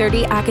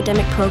 330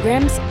 academic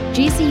programs,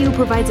 GCU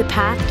provides a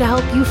path to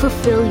help you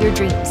fulfill your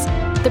dreams.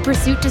 The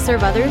pursuit to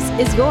serve others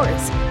is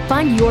yours.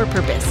 Find your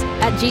purpose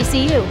at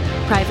GCU.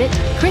 Private,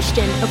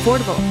 Christian,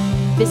 affordable.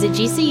 Visit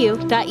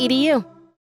gcu.edu.